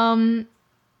 And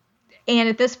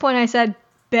at this point I said,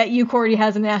 bet you Cordy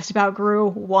hasn't asked about Gru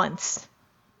once.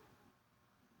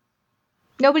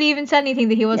 Nobody even said anything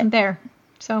that he wasn't there.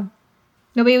 So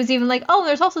nobody was even like, oh,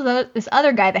 there's also this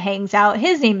other guy that hangs out.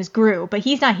 His name is Gru, but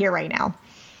he's not here right now.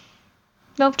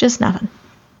 Nope, just nothing.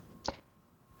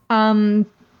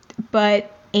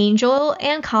 But Angel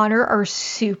and Connor are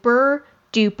super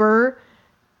duper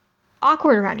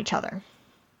awkward around each other.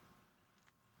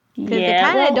 Because they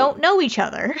kind of don't know each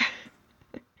other.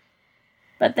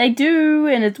 But they do,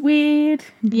 and it's weird.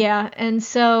 Yeah, and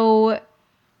so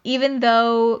even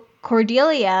though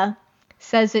Cordelia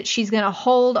says that she's going to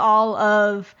hold all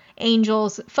of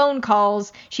Angel's phone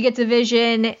calls. She gets a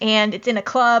vision, and it's in a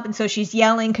club, and so she's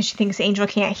yelling because she thinks Angel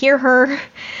can't hear her.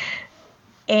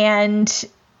 And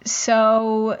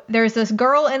so there's this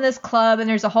girl in this club, and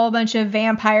there's a whole bunch of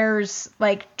vampires,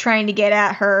 like, trying to get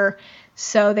at her,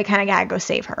 so they kind of gotta go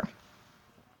save her.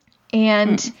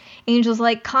 And Angel's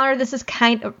like, Connor,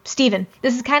 Steven,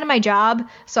 this is kind of my job,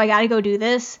 so I gotta go do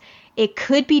this. It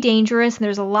could be dangerous, and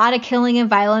there's a lot of killing and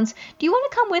violence. Do you want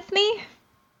to come with me?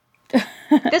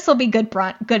 This will be good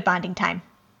bonding time.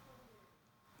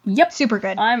 Yep. Super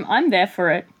good. I'm there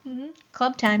for it. Mm-hmm.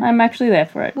 Club time. I'm actually there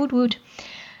for it. Woot woot.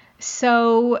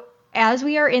 So, as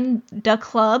we are in the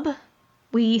club,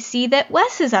 we see that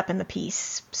Wes is up in the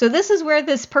piece. So this is where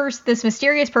this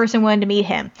mysterious person wanted to meet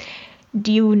him.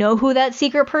 Do you know who that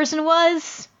secret person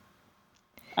was?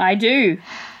 I do.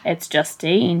 It's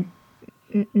Justine.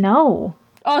 No.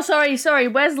 Oh, sorry,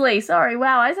 Wesley. Sorry,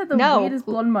 wow, I said the weirdest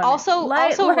blonde moment. Also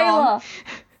Layla. wrong.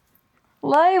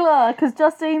 Layla, because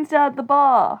Justine's down at the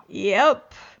bar.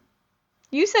 Yep.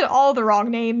 You said all the wrong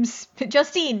names.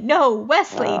 Justine, no.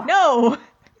 Wesley, no.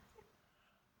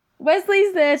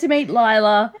 Wesley's there to meet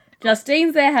Lila.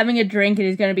 Justine's there having a drink and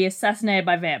is going to be assassinated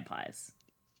by vampires.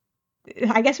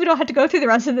 I guess we don't have to go through the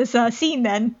rest of this scene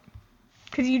then.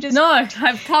 Because you just... No,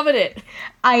 I've covered it.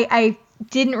 I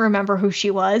didn't remember who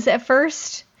she was at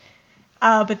first.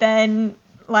 But then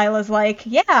Lila's like,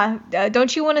 yeah,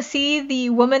 don't you want to see the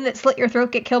woman that slit your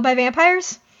throat get killed by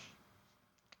vampires?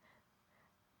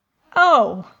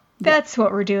 Oh, that's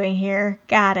what we're doing here.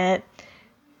 Got it.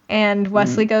 And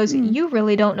Wesley goes, you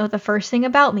really don't know the first thing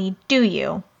about me, do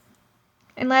you?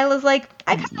 And Lila's like,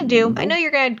 I kind of do. I know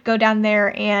you're going to go down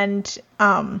there and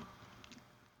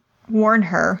warn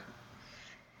her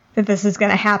that this is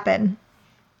going to happen.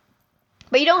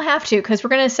 But you don't have to, because we're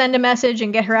going to send a message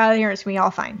and get her out of here, and it's going to be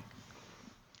all fine.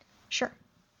 Sure.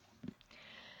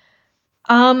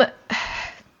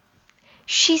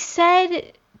 She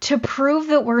said to prove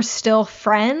that we're still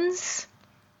friends.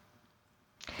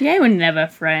 Yeah, we're never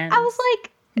friends. I was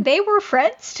like, they were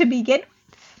friends to begin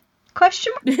with?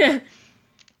 Question mark?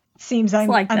 Seems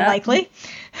unlikely.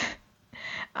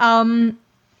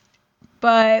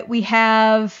 But we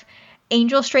have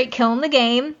Angel straight killing the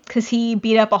game because he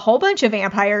beat up a whole bunch of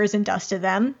vampires and dusted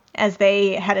them as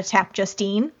they had attacked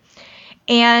Justine.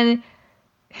 And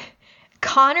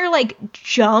Connor,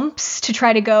 jumps to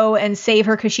try to go and save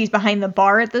her because she's behind the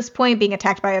bar at this point, being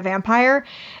attacked by a vampire.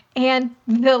 And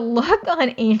the look on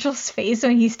Angel's face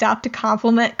when he stopped to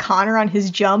compliment Connor on his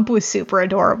jump was super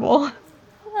adorable.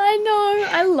 I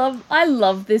know. I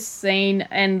love this scene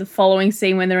and the following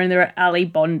scene when they're in their alley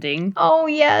bonding. Oh,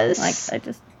 yes.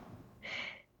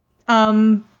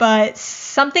 But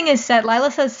something is said.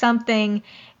 Lila says something,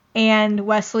 and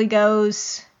Wesley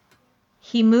goes,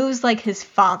 he moves like his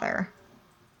father.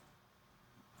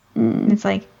 And it's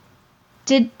like,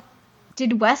 did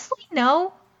Wesley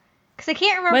know? Because I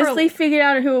can't remember. Wesley figured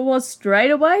out who it was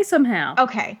straight away somehow.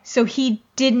 Okay, so he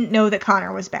didn't know that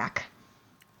Connor was back.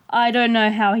 I don't know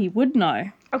how he would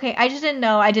know. Okay, I just didn't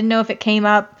know. I didn't know if it came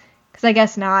up, because I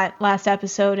guess not. Last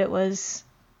episode it was...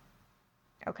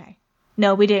 Okay.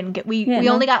 No, we didn't get... We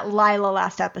only got Lila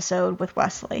last episode with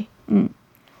Wesley. And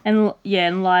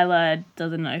Lila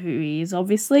doesn't know who he is,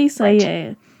 obviously, so right.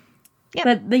 Yeah.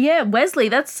 Yep. But Wesley,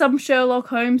 that's some Sherlock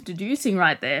Holmes deducing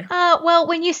right there. Well,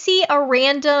 when you see a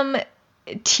random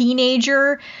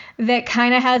teenager that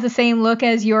kind of has the same look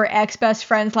as your ex-best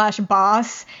friend /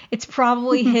 boss, it's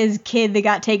probably his kid that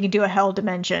got taken to a hell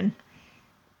dimension.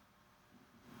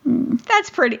 It's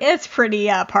pretty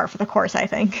par for the course, I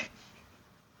think.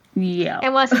 Yeah.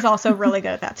 And Wes is also really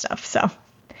good at that stuff, so.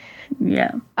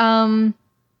 Yeah.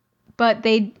 But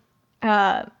they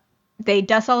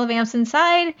dust all the vamps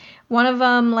inside. One of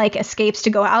them, escapes to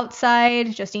go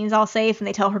outside. Justine's all safe, and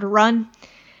they tell her to run.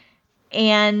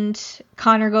 And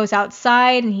Connor goes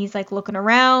outside, and he's, looking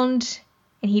around.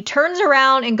 And he turns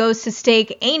around and goes to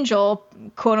stake Angel,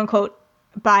 quote-unquote,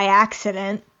 by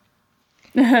accident.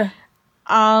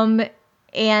 And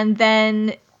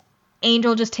then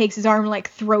Angel just takes his arm and,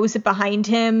 throws it behind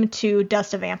him to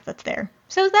dust a vamp that's there.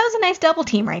 So that was a nice double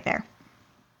team right there.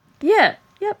 Yeah.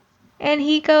 Yep. And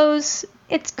he goes,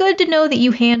 it's good to know that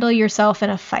you handle yourself in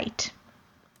a fight.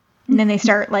 And then they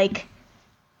start,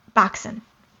 boxing.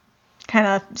 Kind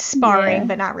of sparring,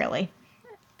 but not really.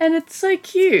 And it's so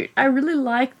cute. I really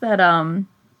like that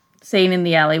scene in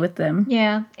the alley with them.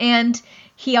 Yeah, and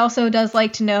he also does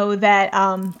like to know that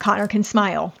Connor can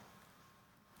smile.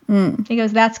 He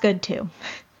goes, that's good, too.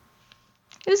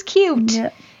 It was cute.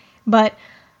 Yeah. But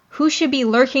who should be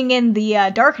lurking in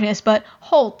the darkness but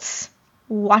Holtz?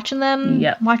 Watching them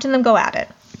go at it.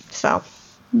 So,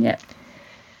 Yeah.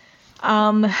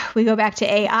 we go back to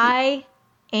AI,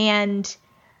 and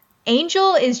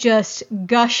Angel is just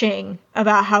gushing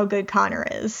about how good Connor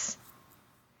is.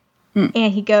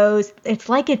 And he goes, it's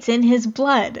like it's in his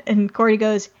blood. And Cordy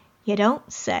goes, you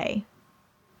don't say.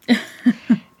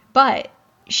 But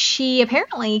she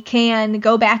apparently can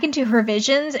go back into her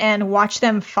visions and watch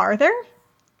them farther.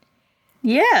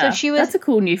 Yeah, So that's a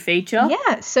cool new feature.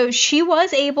 Yeah, so she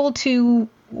was able to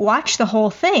watch the whole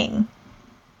thing.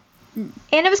 And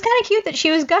it was kind of cute that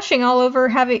she was gushing all over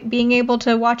being able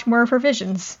to watch more of her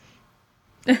visions.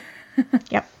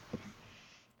 Yep.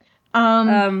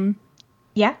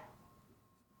 Yeah.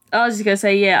 I was just going to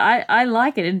say, yeah, I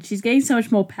like it, and she's getting so much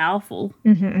more powerful.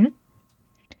 Mm-hmm.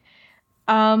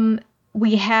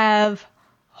 We have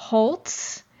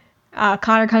Holtz.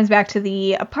 Connor comes back to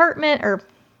the apartment or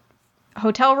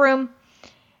hotel room,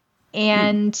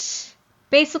 and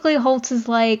basically Holtz is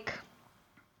like,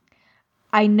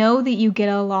 I know that you get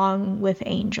along with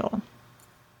Angel.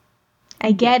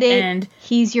 I get it. And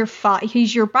he's your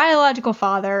biological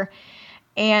father,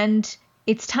 and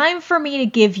it's time for me to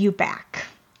give you back.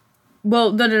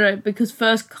 Well, no, because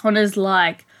first Connor's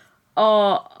like,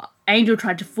 oh, Angel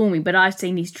tried to fool me, but I've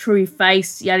seen his true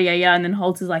face, yada, yada, yada, and then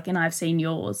Holtz is like, and I've seen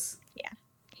yours. Yeah.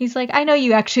 He's like, I know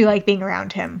you actually like being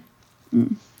around him.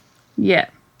 Yeah.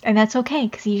 And that's okay,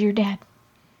 because he's your dad.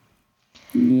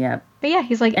 Yep. But yeah,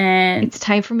 he's like, And it's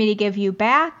time for me to give you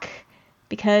back,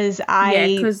 because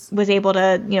I was able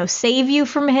to, save you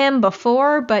from him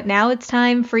before, but now it's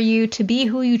time for you to be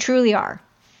who you truly are.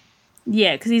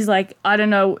 yeah, because he's like, I don't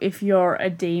know if you're a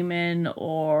demon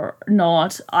or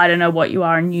not. I don't know what you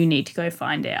are, and you need to go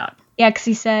find out. Yeah, because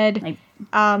he said,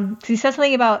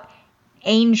 something about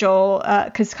Angel,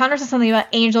 because Connor said something about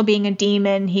Angel being a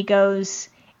demon. He goes,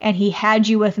 and he had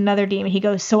you with another demon. He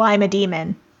goes, so I'm a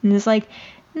demon. And it's like,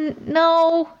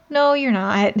 no, you're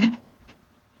not.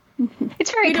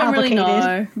 It's very complicated. Don't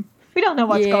really know. We don't know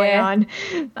what's going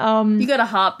on. You got a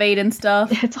heartbeat and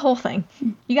stuff. It's a whole thing.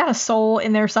 You got a soul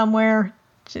in there somewhere.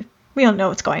 We don't know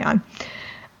what's going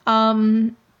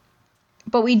on.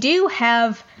 But we do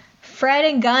have Fred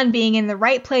and Gunn being in the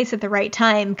right place at the right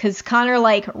time, because Connor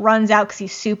runs out because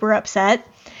he's super upset.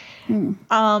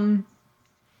 And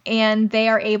they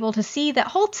are able to see that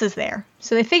Holtz is there.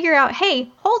 So they figure out, hey,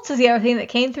 Holtz is the other thing that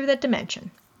came through that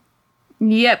dimension.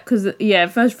 Yep, because,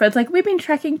 first Fred's like, we've been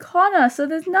tracking Connor, so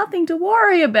there's nothing to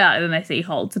worry about. And then they see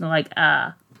Holtz, and they're like,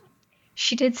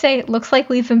 She did say, it looks like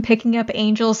we've been picking up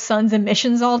Angel's son's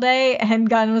emissions all day. And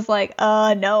Gunn was like,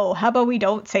 no, how about we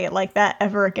don't say it like that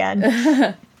ever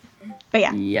again? But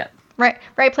yeah. Yep.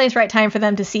 Right place, right time for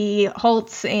them to see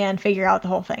Holtz and figure out the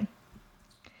whole thing.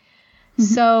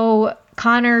 So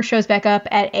Connor shows back up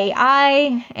at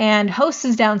AI, and Host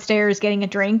is downstairs getting a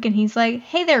drink, and he's like,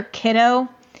 hey there, kiddo.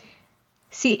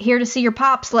 Here to see your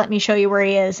pops. Let me show you where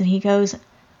he is. And he goes,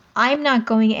 I'm not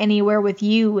going anywhere with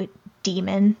you,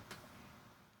 demon.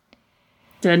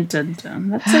 Dun, dun, dun.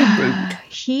 That's so rude.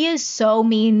 He is so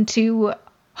mean to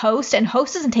Host, and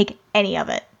Host doesn't take any of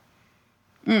it.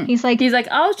 He's like,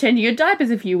 I was changing your diapers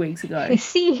a few weeks ago.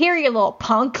 See here, you little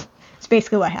punk. It's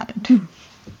basically what happened.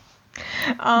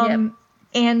 And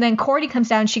then Cordy comes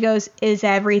down and she goes, is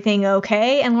everything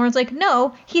okay? And Lauren's like,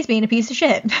 no, he's being a piece of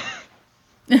shit.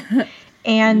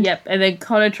 And and then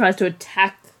Connor tries to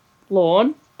attack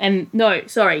Lorne. And no,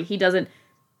 sorry, he doesn't.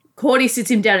 Cordy sits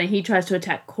him down and he tries to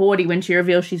attack Cordy when she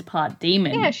reveals she's part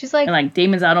demon. Yeah, she's like... And,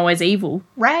 demons aren't always evil.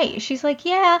 Right. She's like,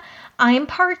 yeah, I'm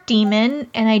part demon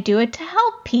and I do it to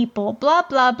help people, blah,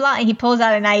 blah, blah. And he pulls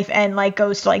out a knife and,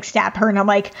 goes to, stab her. And I'm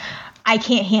like, I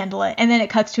can't handle it. And then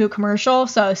it cuts to a commercial,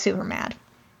 so I was super mad.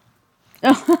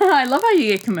 Oh, I love how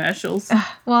you get commercials.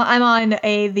 Well, I'm on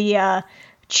the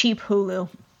cheap Hulu.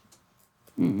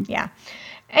 Yeah.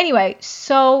 Anyway,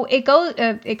 so it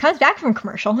comes back from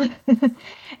commercial,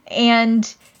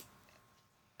 and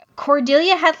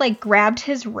Cordelia had grabbed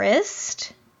his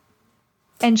wrist,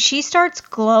 and she starts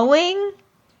glowing,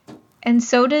 and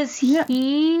so does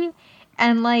he,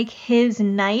 and his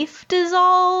knife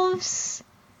dissolves,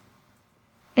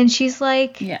 and she's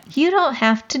like, you don't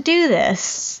have to do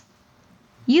this.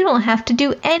 You don't have to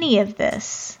do any of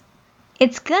this.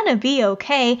 It's gonna be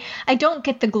okay. I don't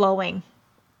get the glowing.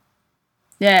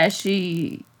 Yeah,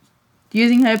 she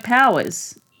using her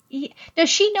powers. Does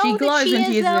she know that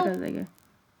she is, though? It.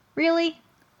 Really?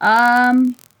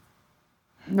 Well,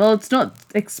 it's not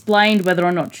explained whether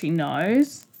or not she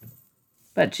knows,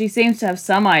 but she seems to have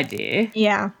some idea.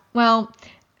 Yeah. Well,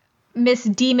 Miss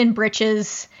Demon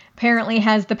Britches apparently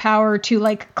has the power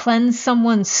to, cleanse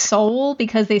someone's soul,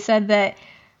 because they said that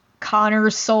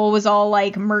Connor's soul was all,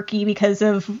 murky because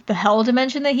of the hell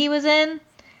dimension that he was in.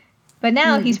 But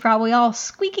now he's probably all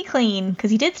squeaky clean,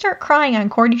 because he did start crying on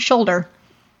Cordy's shoulder.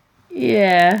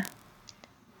 Yeah.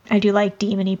 I do like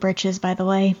Demony Britches, by the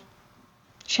way.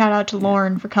 Shout out to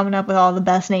Lauren for coming up with all the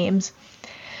best names.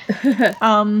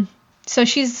 So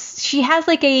she has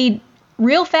like a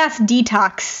real fast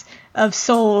detox of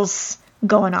souls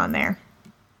going on there.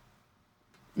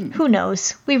 Who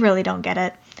knows? We really don't get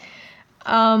it.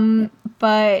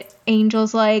 But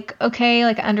Angel's like, okay,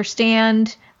 like I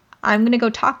understand. I'm gonna go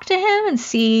talk to him and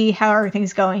see how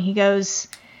everything's going. He goes,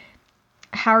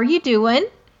 how are you doing?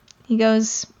 He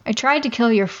goes, I tried to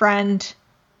kill your friend.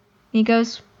 He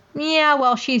goes, yeah,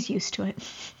 well, she's used to it.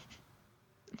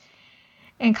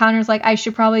 And Connor's like, I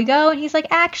should probably go. And he's like,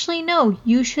 actually, no,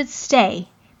 you should stay.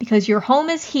 Because your home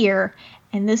is here.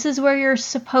 And this is where you're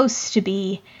supposed to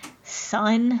be,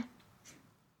 son.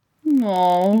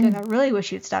 Aww. He goes, I really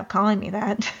wish you'd stop calling me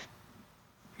that.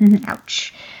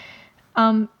 Ouch.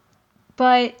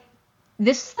 But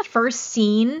this is the first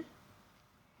scene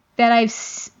that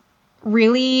I've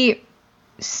really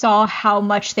saw how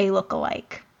much they look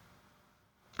alike.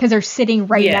 Because they're sitting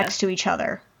right next to each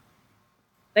other.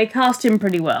 They cast him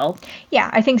pretty well. Yeah,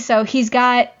 I think so. He's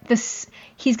got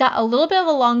a little bit of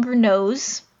a longer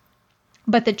nose,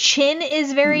 but the chin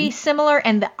is very similar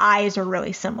and the eyes are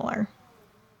really similar.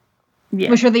 Yeah.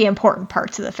 Which are the important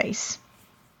parts of the face.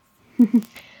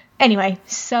 Anyway,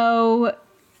 so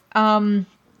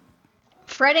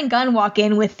Fred and Gunn walk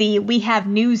in with the we have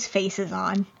news faces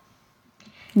on.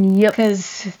 Yep.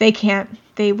 Because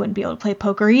they wouldn't be able to play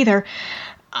poker either.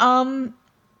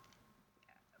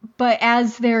 But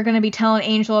as they're going to be telling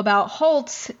Angel about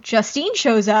Holtz, Justine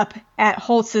shows up at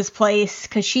Holtz's place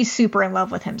because she's super in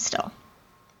love with him still.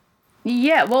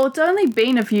 Yeah, well, it's only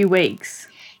been a few weeks.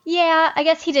 Yeah, I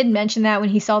guess he did mention that when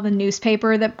he saw the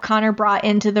newspaper that Connor brought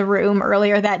into the room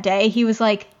earlier that day. He was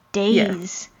like,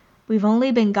 days. Yeah. We've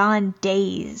only been gone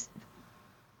days.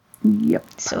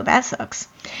 Yep. So that sucks.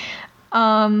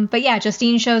 But yeah,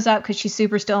 Justine shows up because she's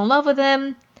super still in love with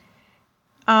him.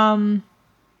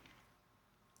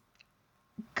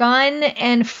 Gunn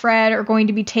and Fred are going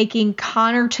to be taking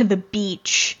Connor to the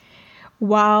beach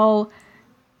while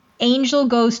Angel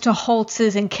goes to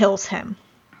Holtz's and kills him.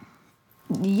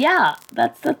 Yeah,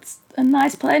 that's a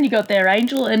nice plan you got there,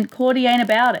 Angel, and Cordy ain't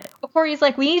about it. Cordy's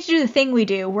like, we need to do the thing we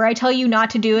do, where I tell you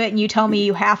not to do it and you tell me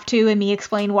you have to and me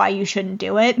explain why you shouldn't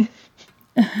do it.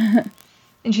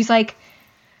 And she's like,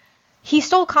 he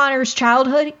stole Connor's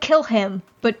childhood, kill him,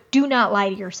 but do not lie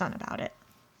to your son about it.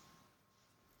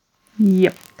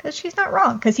 Yep. Because she's not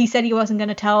wrong, because he said he wasn't going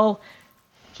to tell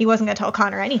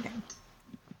Connor anything.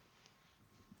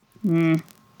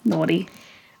 Naughty.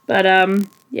 But,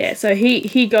 yeah, so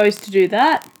he goes to do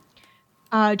that.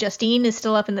 Justine is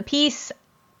still up in the piece.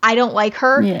 I don't like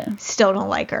her. Yeah. Still don't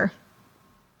like her.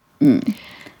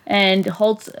 And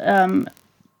Holtz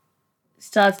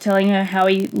starts telling her how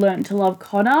he learned to love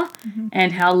Connor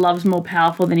and how love's more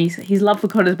powerful than his love for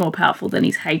Connor's more powerful than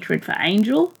his hatred for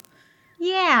Angel.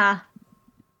 Yeah.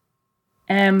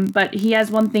 But he has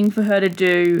one thing for her to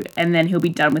do and then he'll be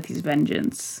done with his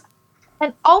vengeance.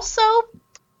 And also,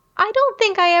 I don't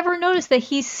think I ever noticed that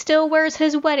he still wears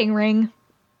his wedding ring.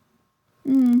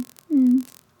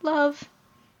 Love.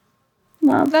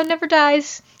 That never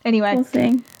dies. Anyway. Whole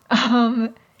thing.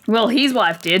 Well, his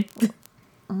wife did.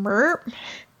 Merp.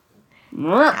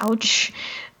 Ouch.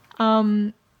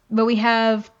 But we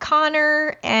have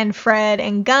Connor and Fred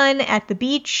and Gunn at the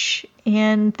beach,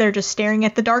 and they're just staring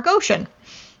at the dark ocean.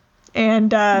 And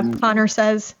Connor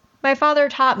says, my father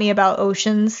taught me about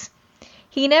oceans.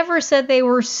 He never said they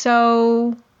were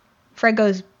so... Fred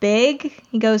goes, big?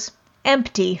 He goes,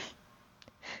 empty.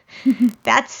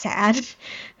 That's sad.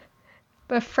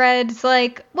 But Fred's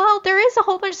like, well, there is a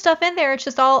whole bunch of stuff in there. It's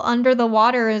just all under the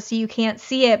water, so you can't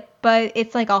see it. But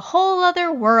it's like a whole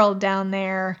other world down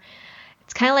there.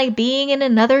 It's kind of like being in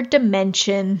another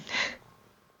dimension.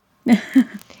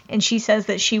 And she says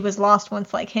that she was lost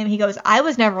once like him. He goes, I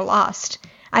was never lost.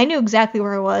 I knew exactly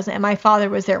where I was, and my father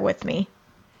was there with me.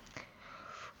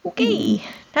 Okay.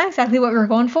 Not exactly what we were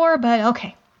going for, but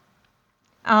okay.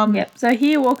 Yep. So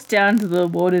he walks down to the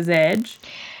water's edge,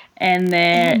 and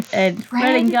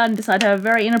Fred and Gunn decide to have a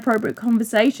very inappropriate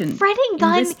conversation. Fred and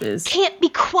Gunn can't be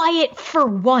quiet for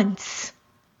once.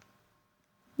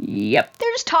 Yep.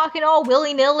 They're just talking all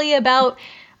willy-nilly about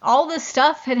all this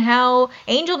stuff and how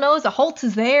Angel knows that Holtz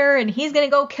is there and he's going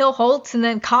to go kill Holtz, and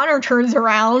then Connor turns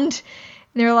around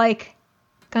and they're like,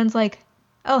 Gunn's like,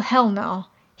 oh, hell no.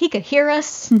 He could hear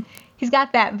us. He's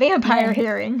got that vampire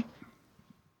hearing.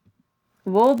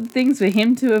 Of all the things for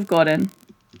him to have gotten.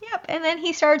 Yep, and then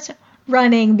he starts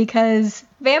running because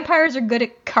vampires are good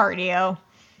at cardio.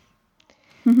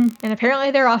 And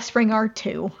apparently their offspring are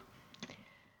too.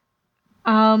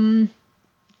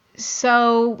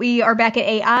 So we are back at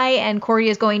AI, and Cordy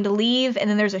is going to leave, and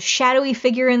then there's a shadowy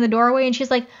figure in the doorway, and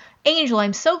she's like, Angel,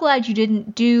 I'm so glad you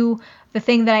didn't do the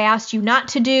thing that I asked you not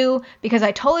to do, because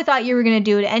I totally thought you were going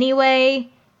to do it anyway.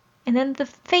 And then the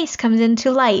face comes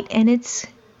into light, and it's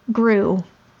Gru.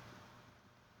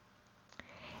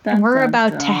 And we're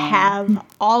about to have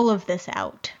all of this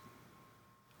out.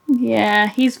 Yeah,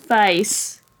 his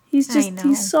face. He's just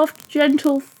his soft,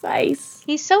 gentle face.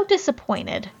 He's so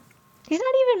disappointed. He's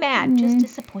not even mad, just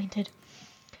disappointed.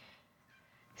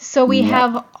 So we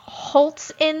have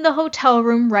Holtz in the hotel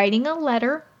room writing a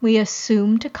letter. We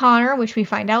assume to Connor, which we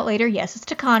find out later. Yes, it's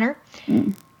to Connor.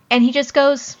 And he just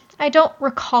goes, I don't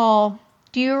recall.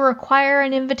 Do you require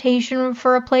an invitation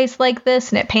for a place like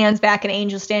this? And it pans back and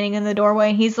Angel standing in the doorway.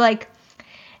 And he's like,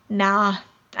 nah,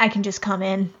 I can just come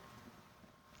in.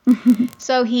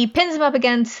 So he pins him up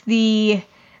against the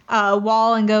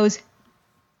wall and goes,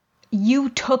 you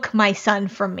took my son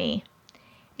from me.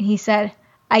 And he said,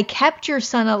 I kept your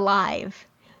son alive.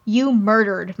 You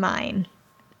murdered mine.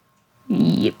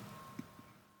 Yep.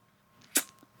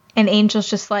 And Angel's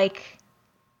just like,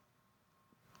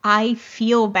 I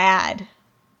feel bad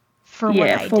for what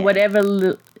I did. For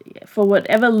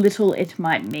whatever little it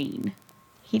might mean.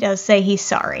 He does say he's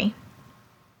sorry.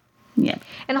 Yeah.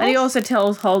 And he also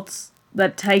tells Holtz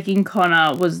that taking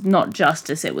Connor was not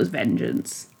justice, it was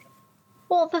vengeance.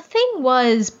 Well, the thing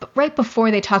was, right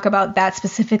before they talk about that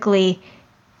specifically,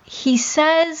 he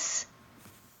says,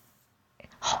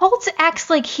 Holtz acts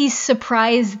like he's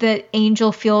surprised that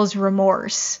Angel feels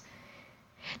remorse.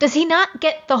 Does he not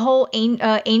get the whole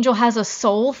Angel has a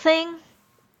soul thing?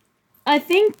 I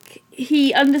think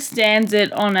he understands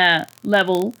it on a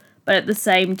level, but at the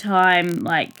same time,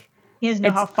 like, he doesn't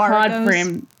know how far it goes. For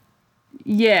him.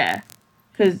 Yeah,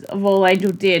 because of all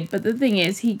Angel did. But the thing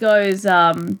is, he goes,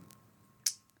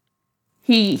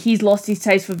 he's lost his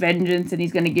taste for vengeance and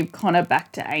he's going to give Connor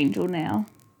back to Angel now.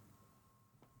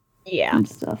 Yeah. And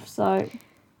stuff, so.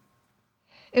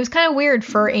 It was kind of weird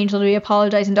for Angel to be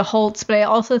apologizing to Holtz, but I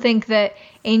also think that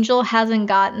Angel hasn't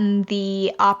gotten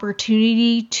the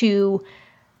opportunity to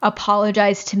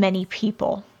apologize to many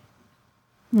people.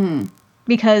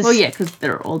 Because... Well, yeah, because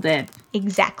they're all dead.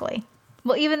 Exactly.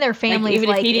 Well, even their families,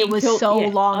 like it was so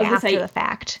long after the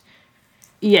fact.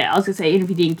 Yeah, I was going to say, even if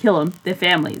he didn't kill them, their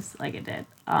families, like, are dead.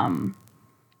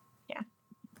 Yeah.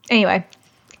 Anyway.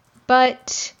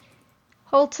 But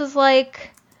Holtz is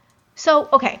like... So,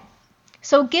 okay.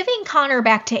 So giving Connor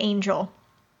back to Angel,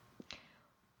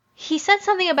 he said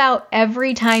something about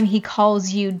every time he calls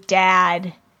you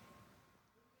dad,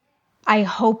 I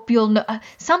hope you'll know.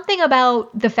 Something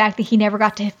about the fact that he never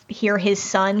got to hear his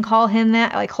son call him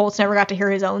that. Like, Holtz never got to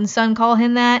hear his own son call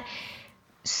him that.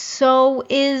 So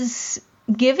is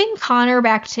giving Connor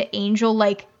back to Angel,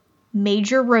 like,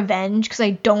 major revenge? Because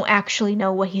I don't actually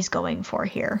know what he's going for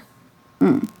here.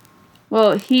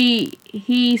 Well,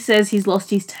 he says he's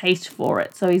lost his taste for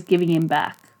it, so he's giving him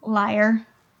back. Liar.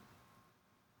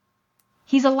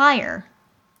 He's a liar.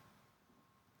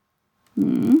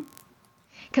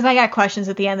 Because I got questions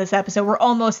at the end of this episode. We're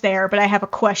almost there, but I have a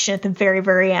question at the very,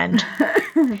 very end.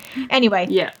 Anyway.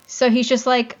 Yeah. So he's just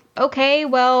like, okay,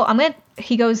 well,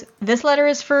 he goes, this letter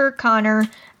is for Connor.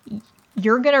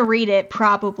 You're going to read it,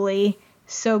 probably.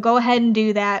 So go ahead and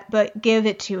do that, but give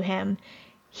it to him.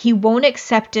 He won't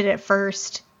accept it at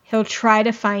first. He'll try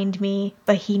to find me,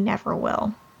 but he never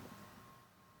will.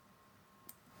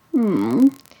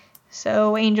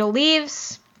 So Angel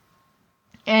leaves,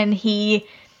 and he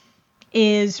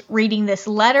is reading this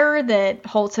letter that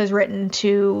Holtz has written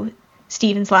to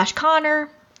Steven/Connor.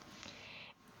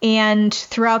 And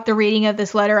throughout the reading of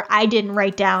this letter, I didn't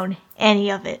write down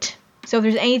any of it. So if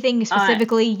there's anything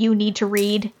specifically you need to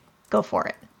read, go for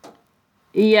it.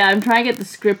 Yeah, I'm trying to get the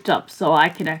script up so I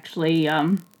can actually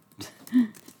read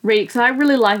it, because I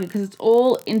really like it, because it's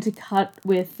all intercut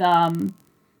with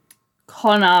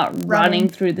Connor running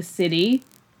through the city,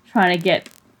 trying to get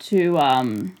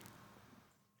to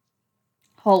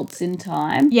Holtz in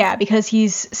time. Yeah, because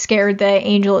he's scared that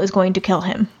Angel is going to kill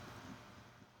him.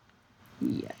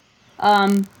 Yeah.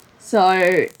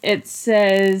 So it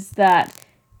says that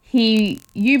you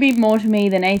mean more to me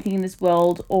than anything in this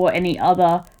world or any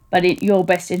other, but your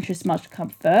best interest must come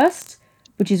first,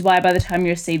 which is why by the time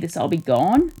you receive this, I'll be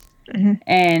gone.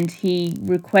 And he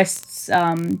requests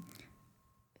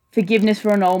forgiveness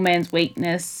for an old man's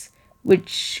weakness,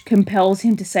 which compels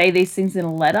him to say these things in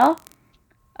a letter.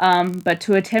 But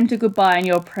to attempt a goodbye in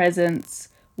your presence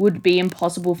would be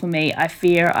impossible for me. I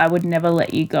fear I would never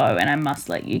let you go, and I must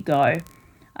let you go.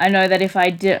 I know that if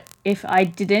I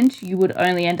didn't, you would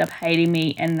only end up hating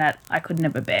me, and that I could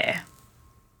never bear.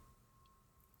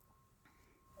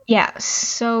 Yeah,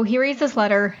 so he reads this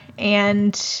letter,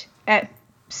 and at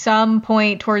some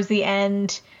point towards the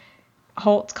end,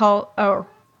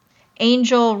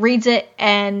 Angel reads it,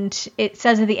 and it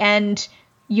says at the end,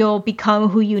 you'll become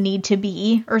who you need to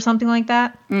be, or something like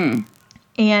that. Mm.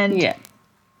 And yeah.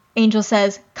 Angel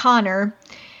says, Connor.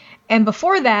 And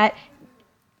before that,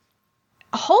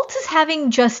 Holt is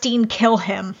having Justine kill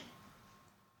him.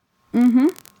 Mm-hmm.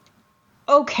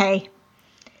 Okay.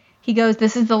 He goes,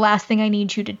 this is the last thing I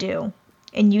need you to do.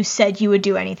 And you said you would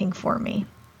do anything for me.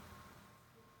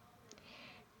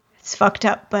 It's fucked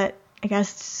up, but I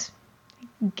guess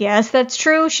that's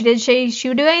true. She did say she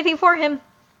would do anything for him.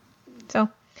 So,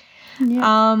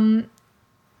 yeah.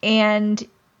 And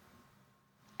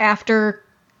after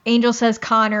Angel says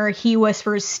Connor, he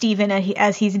whispers Steven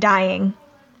as he's dying.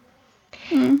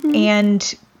 Mm-hmm.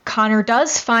 And Connor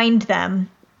does find them,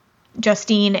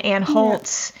 Justine and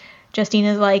Holtz. Yeah. Justine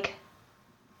is like,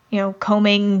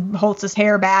 combing Holtz's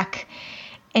hair back.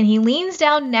 And he leans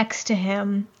down next to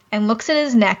him and looks at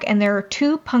his neck, and there are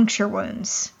 2 puncture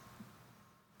wounds.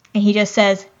 And he just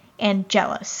says, and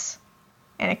jealous.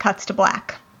 And it cuts to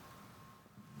black.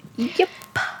 Yep.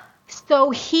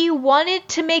 So he wanted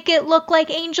to make it look like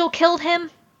Angel killed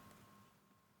him?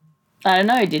 I don't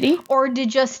know, did he? Or did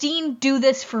Justine do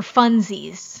this for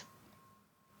funsies?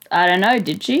 I don't know,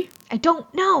 did she? I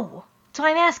don't know. So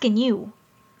I'm asking you.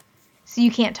 So you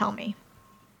can't tell me.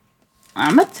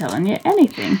 I'm not telling you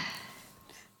anything.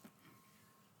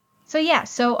 So yeah,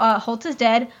 Holt is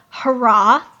dead.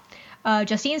 Hurrah.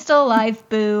 Justine's still alive.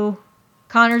 Boo.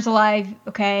 Connor's alive.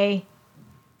 Okay.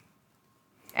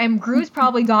 And Gru's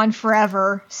probably gone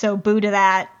forever. So boo to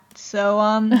that.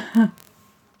 So,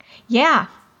 yeah.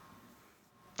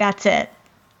 That's it.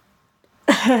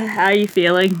 How are you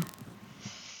feeling?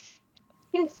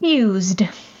 Confused.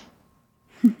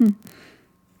 Would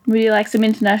you like some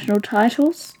international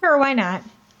titles? Sure, why not?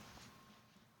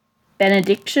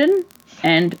 Benediction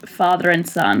and Father and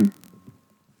Son.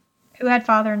 Who had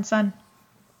father and son?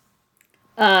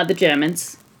 The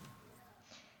Germans.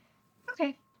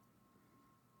 Okay.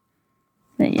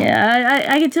 But yeah,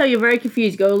 I can tell you're very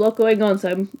confused. Got a lot going on,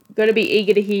 so I'm going to be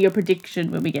eager to hear your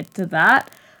prediction when we get to that.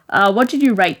 What did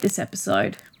you rate this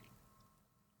episode?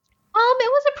 It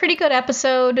was a pretty good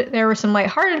episode. There were some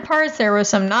lighthearted parts. There was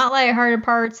some not lighthearted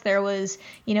parts. There was,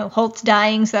 Holtz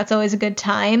dying, so that's always a good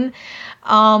time.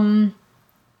 I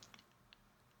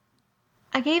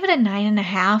gave it a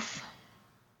 9.5.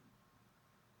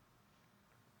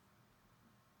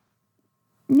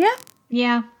 Yeah.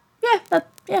 Yeah.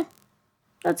 Yeah,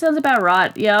 that sounds about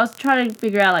right. Yeah, I was trying to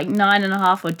figure out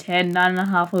 9.5 or 10,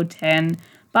 9.5 or 10,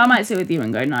 but I might sit with you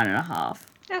and go 9.5.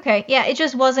 Okay, yeah, it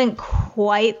just wasn't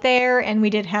quite there, and we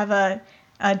did have a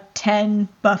 10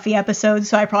 Buffy episode,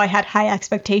 so I probably had high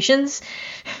expectations.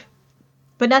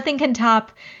 But nothing can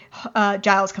top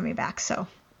Giles coming back, so.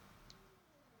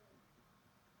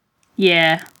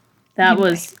 Yeah, that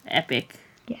was epic.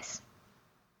 Yes.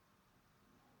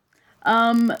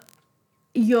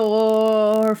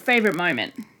 Your favorite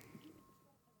moment?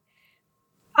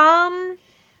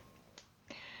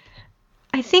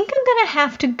 I think I'm gonna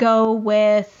have to go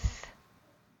with.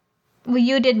 Well,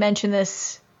 you did mention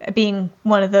this being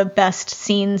one of the best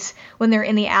scenes when they're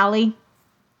in the alley. And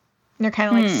they're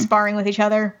kind of sparring with each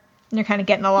other. And they're kind of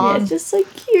getting along. Yeah, it's just so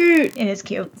cute. It is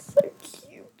cute. It's so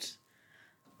cute.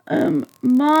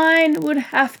 Mine would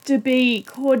have to be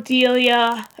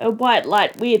Cordelia, a white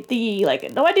light with the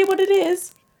no idea what it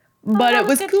is, but it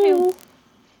was cool.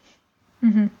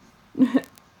 Mm-hmm.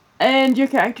 And your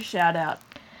character shout out.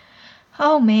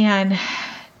 Oh man,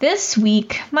 this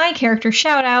week my character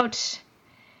shout out.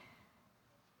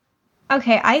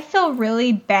 Okay, I feel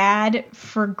really bad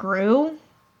for Gru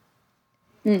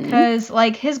because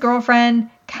his girlfriend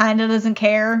kind of doesn't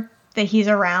care that he's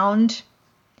around.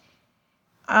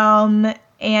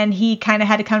 And he kind of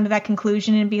had to come to that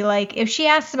conclusion and be like, if she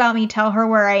asks about me, tell her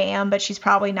where I am, but she's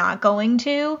probably not going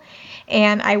to.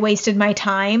 And I wasted my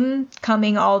time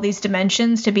coming all these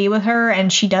dimensions to be with her,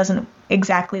 and she doesn't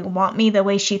exactly want me the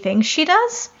way she thinks she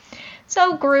does.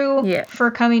 So Gru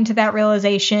for coming to that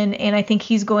realization, and I think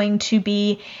he's going to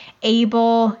be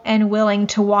able and willing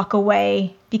to walk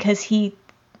away because he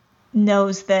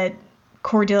knows that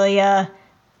Cordelia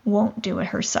won't do it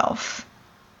herself.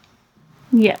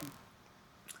 Yeah.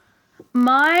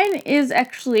 Mine is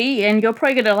actually, and you're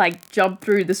probably going to jump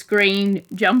through the screen,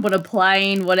 jump on a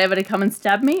plane, whatever to come and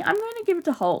stab me. I'm going to give it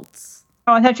to Holtz.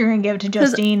 Oh, I thought you were going to give it to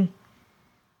Justine.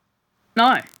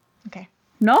 No. Okay.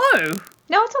 No.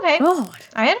 No, it's okay. God.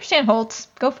 I understand Holtz.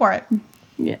 Go for it.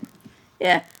 Yeah.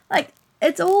 Yeah. Like,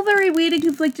 it's all very weird and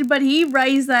conflicted, but he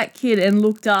raised that kid and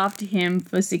looked after him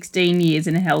for 16 years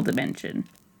in a hell dimension.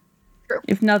 True.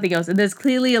 If nothing else. And there's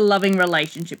clearly a loving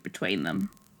relationship between them.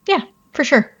 Yeah, for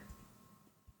sure.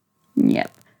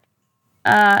 Yep.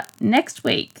 Next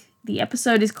week, the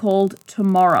episode is called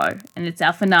Tomorrow, and it's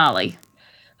our finale.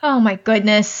 Oh my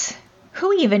goodness.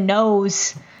 Who even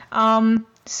knows?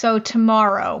 So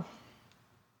tomorrow.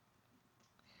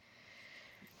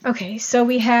 Okay, so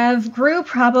we have Gru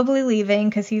probably leaving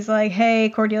because he's like, hey,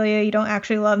 Cordelia, you don't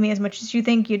actually love me as much as you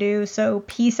think you do, so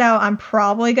peace out. I'm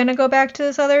probably going to go back to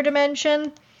this other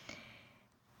dimension.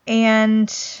 And...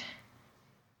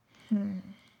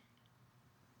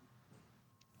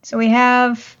 So we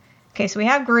have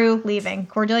Gru leaving.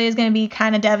 Cordelia's going to be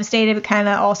kind of devastated, but kind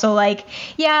of also like,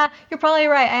 yeah, you're probably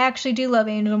right. I actually do love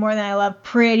Angel more than I love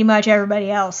pretty much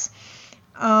everybody else.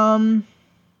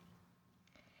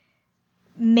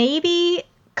 Maybe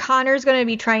Connor's going to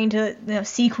be trying to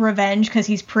seek revenge because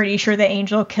he's pretty sure that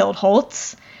Angel killed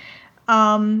Holtz.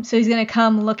 So he's going to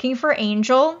come looking for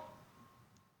Angel.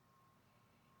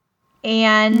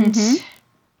 And...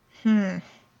 He's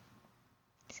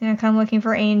going to come looking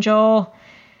for Angel.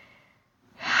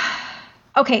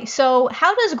 Okay, so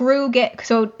how does Gru get...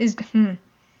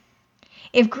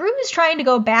 If Gru is trying to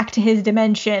go back to his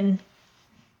dimension,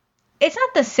 it's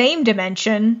not the same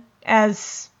dimension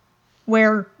as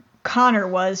where Connor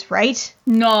was, right?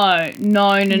 No.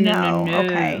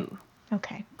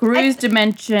 Okay. Gru's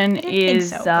dimension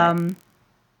is the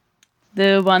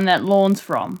one that Lorne's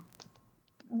from.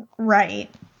 Right.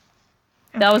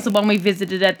 That was the one we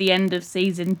visited at the end of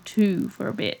season 2 for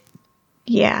a bit.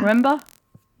 Yeah. Remember?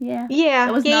 Yeah. Yeah.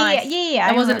 That was nice.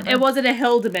 Yeah. It wasn't a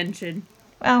hell dimension.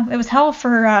 Well, it was hell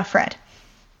for Fred.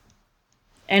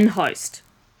 And Host.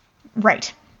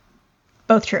 Right.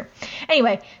 Both true.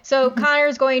 Anyway, so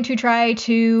Connor's going to try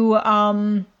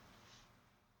to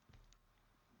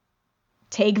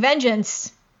take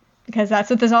vengeance. Because that's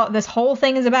what this whole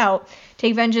thing is about.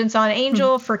 Take vengeance on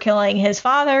Angel for killing his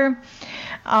father.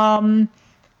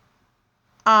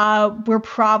 We're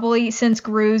probably, since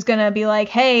Gru's gonna be like,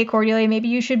 hey, Cordelia, maybe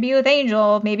you should be with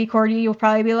Angel. Maybe Cordelia will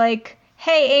probably be like,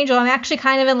 hey, Angel, I'm actually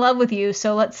kind of in love with you,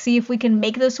 so let's see if we can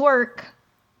make this work.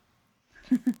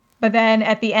 But then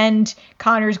at the end,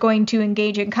 Connor's going to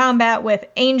engage in combat with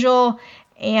Angel,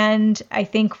 and I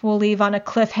think we'll leave on a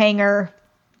cliffhanger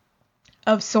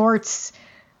of sorts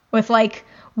with, like,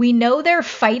 we know they're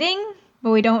fighting, but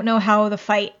we don't know how the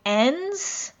fight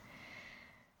ends.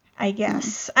 I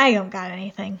guess. I don't got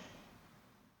anything.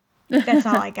 That's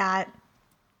all I got.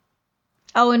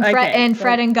 Oh, and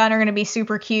Fred and Gunn are going to be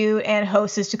super cute, and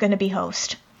Host is going to be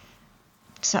Host.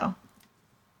 So.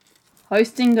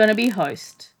 Hosting going to be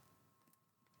Host.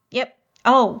 Yep.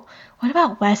 Oh, what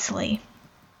about Wesley?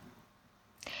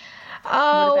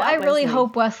 Oh, I really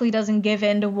hope Wesley doesn't give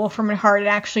in to Wolfram and Hart and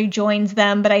actually joins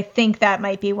them, but I think that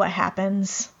might be what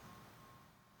happens.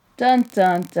 Dun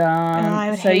dun dun. Oh, I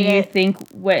would so hate you it. think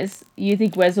Wes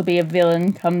will be a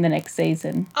villain come the next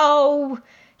season? Oh,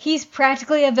 he's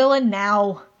practically a villain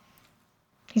now.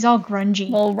 He's all grungy.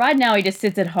 Well, right now he just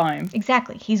sits at home.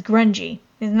 Exactly. He's grungy.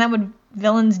 Isn't that what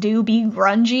villains do? Be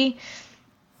grungy?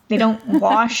 They don't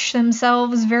wash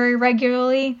themselves very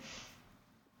regularly.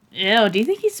 Ew, do you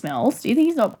think he smells? Do you think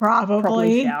he's not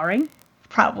properly showering?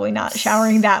 Probably not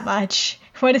showering that much.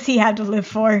 What does he have to live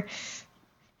for?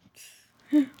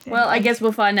 Well, I guess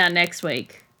we'll find out next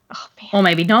week. Oh, man. Or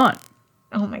maybe not.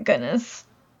 Oh, my goodness.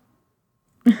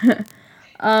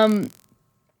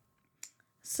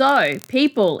 So,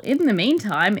 people, in the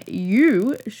meantime,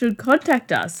 you should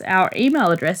contact us. Our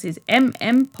email address is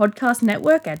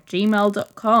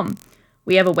mmpodcastnetwork@gmail.com.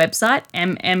 We have a website,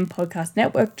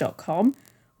 mmpodcastnetwork.com.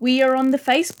 We are on the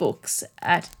Facebooks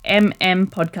at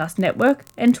MM Network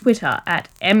and Twitter at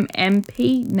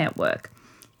MMP Network.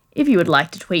 If you would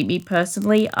like to tweet me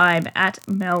personally, I'm at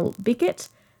Mel Bickett.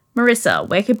 Marissa,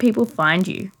 where can people find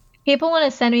you? People want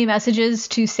to send me messages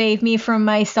to save me from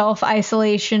my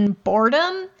self-isolation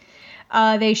boredom.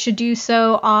 They should do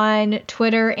so on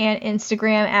Twitter and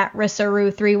Instagram at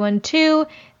Rissaru312.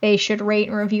 They should rate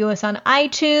and review us on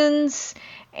iTunes.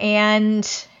 And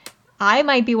I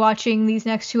might be watching these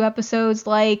next 2 episodes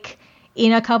like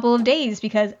in a couple of days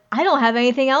because I don't have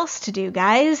anything else to do,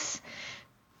 guys.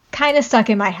 Kind of stuck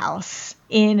in my house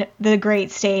in the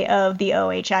great state of the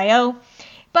OHIO.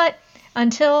 But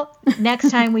until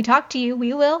next time we talk to you,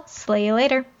 we will slay you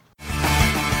later.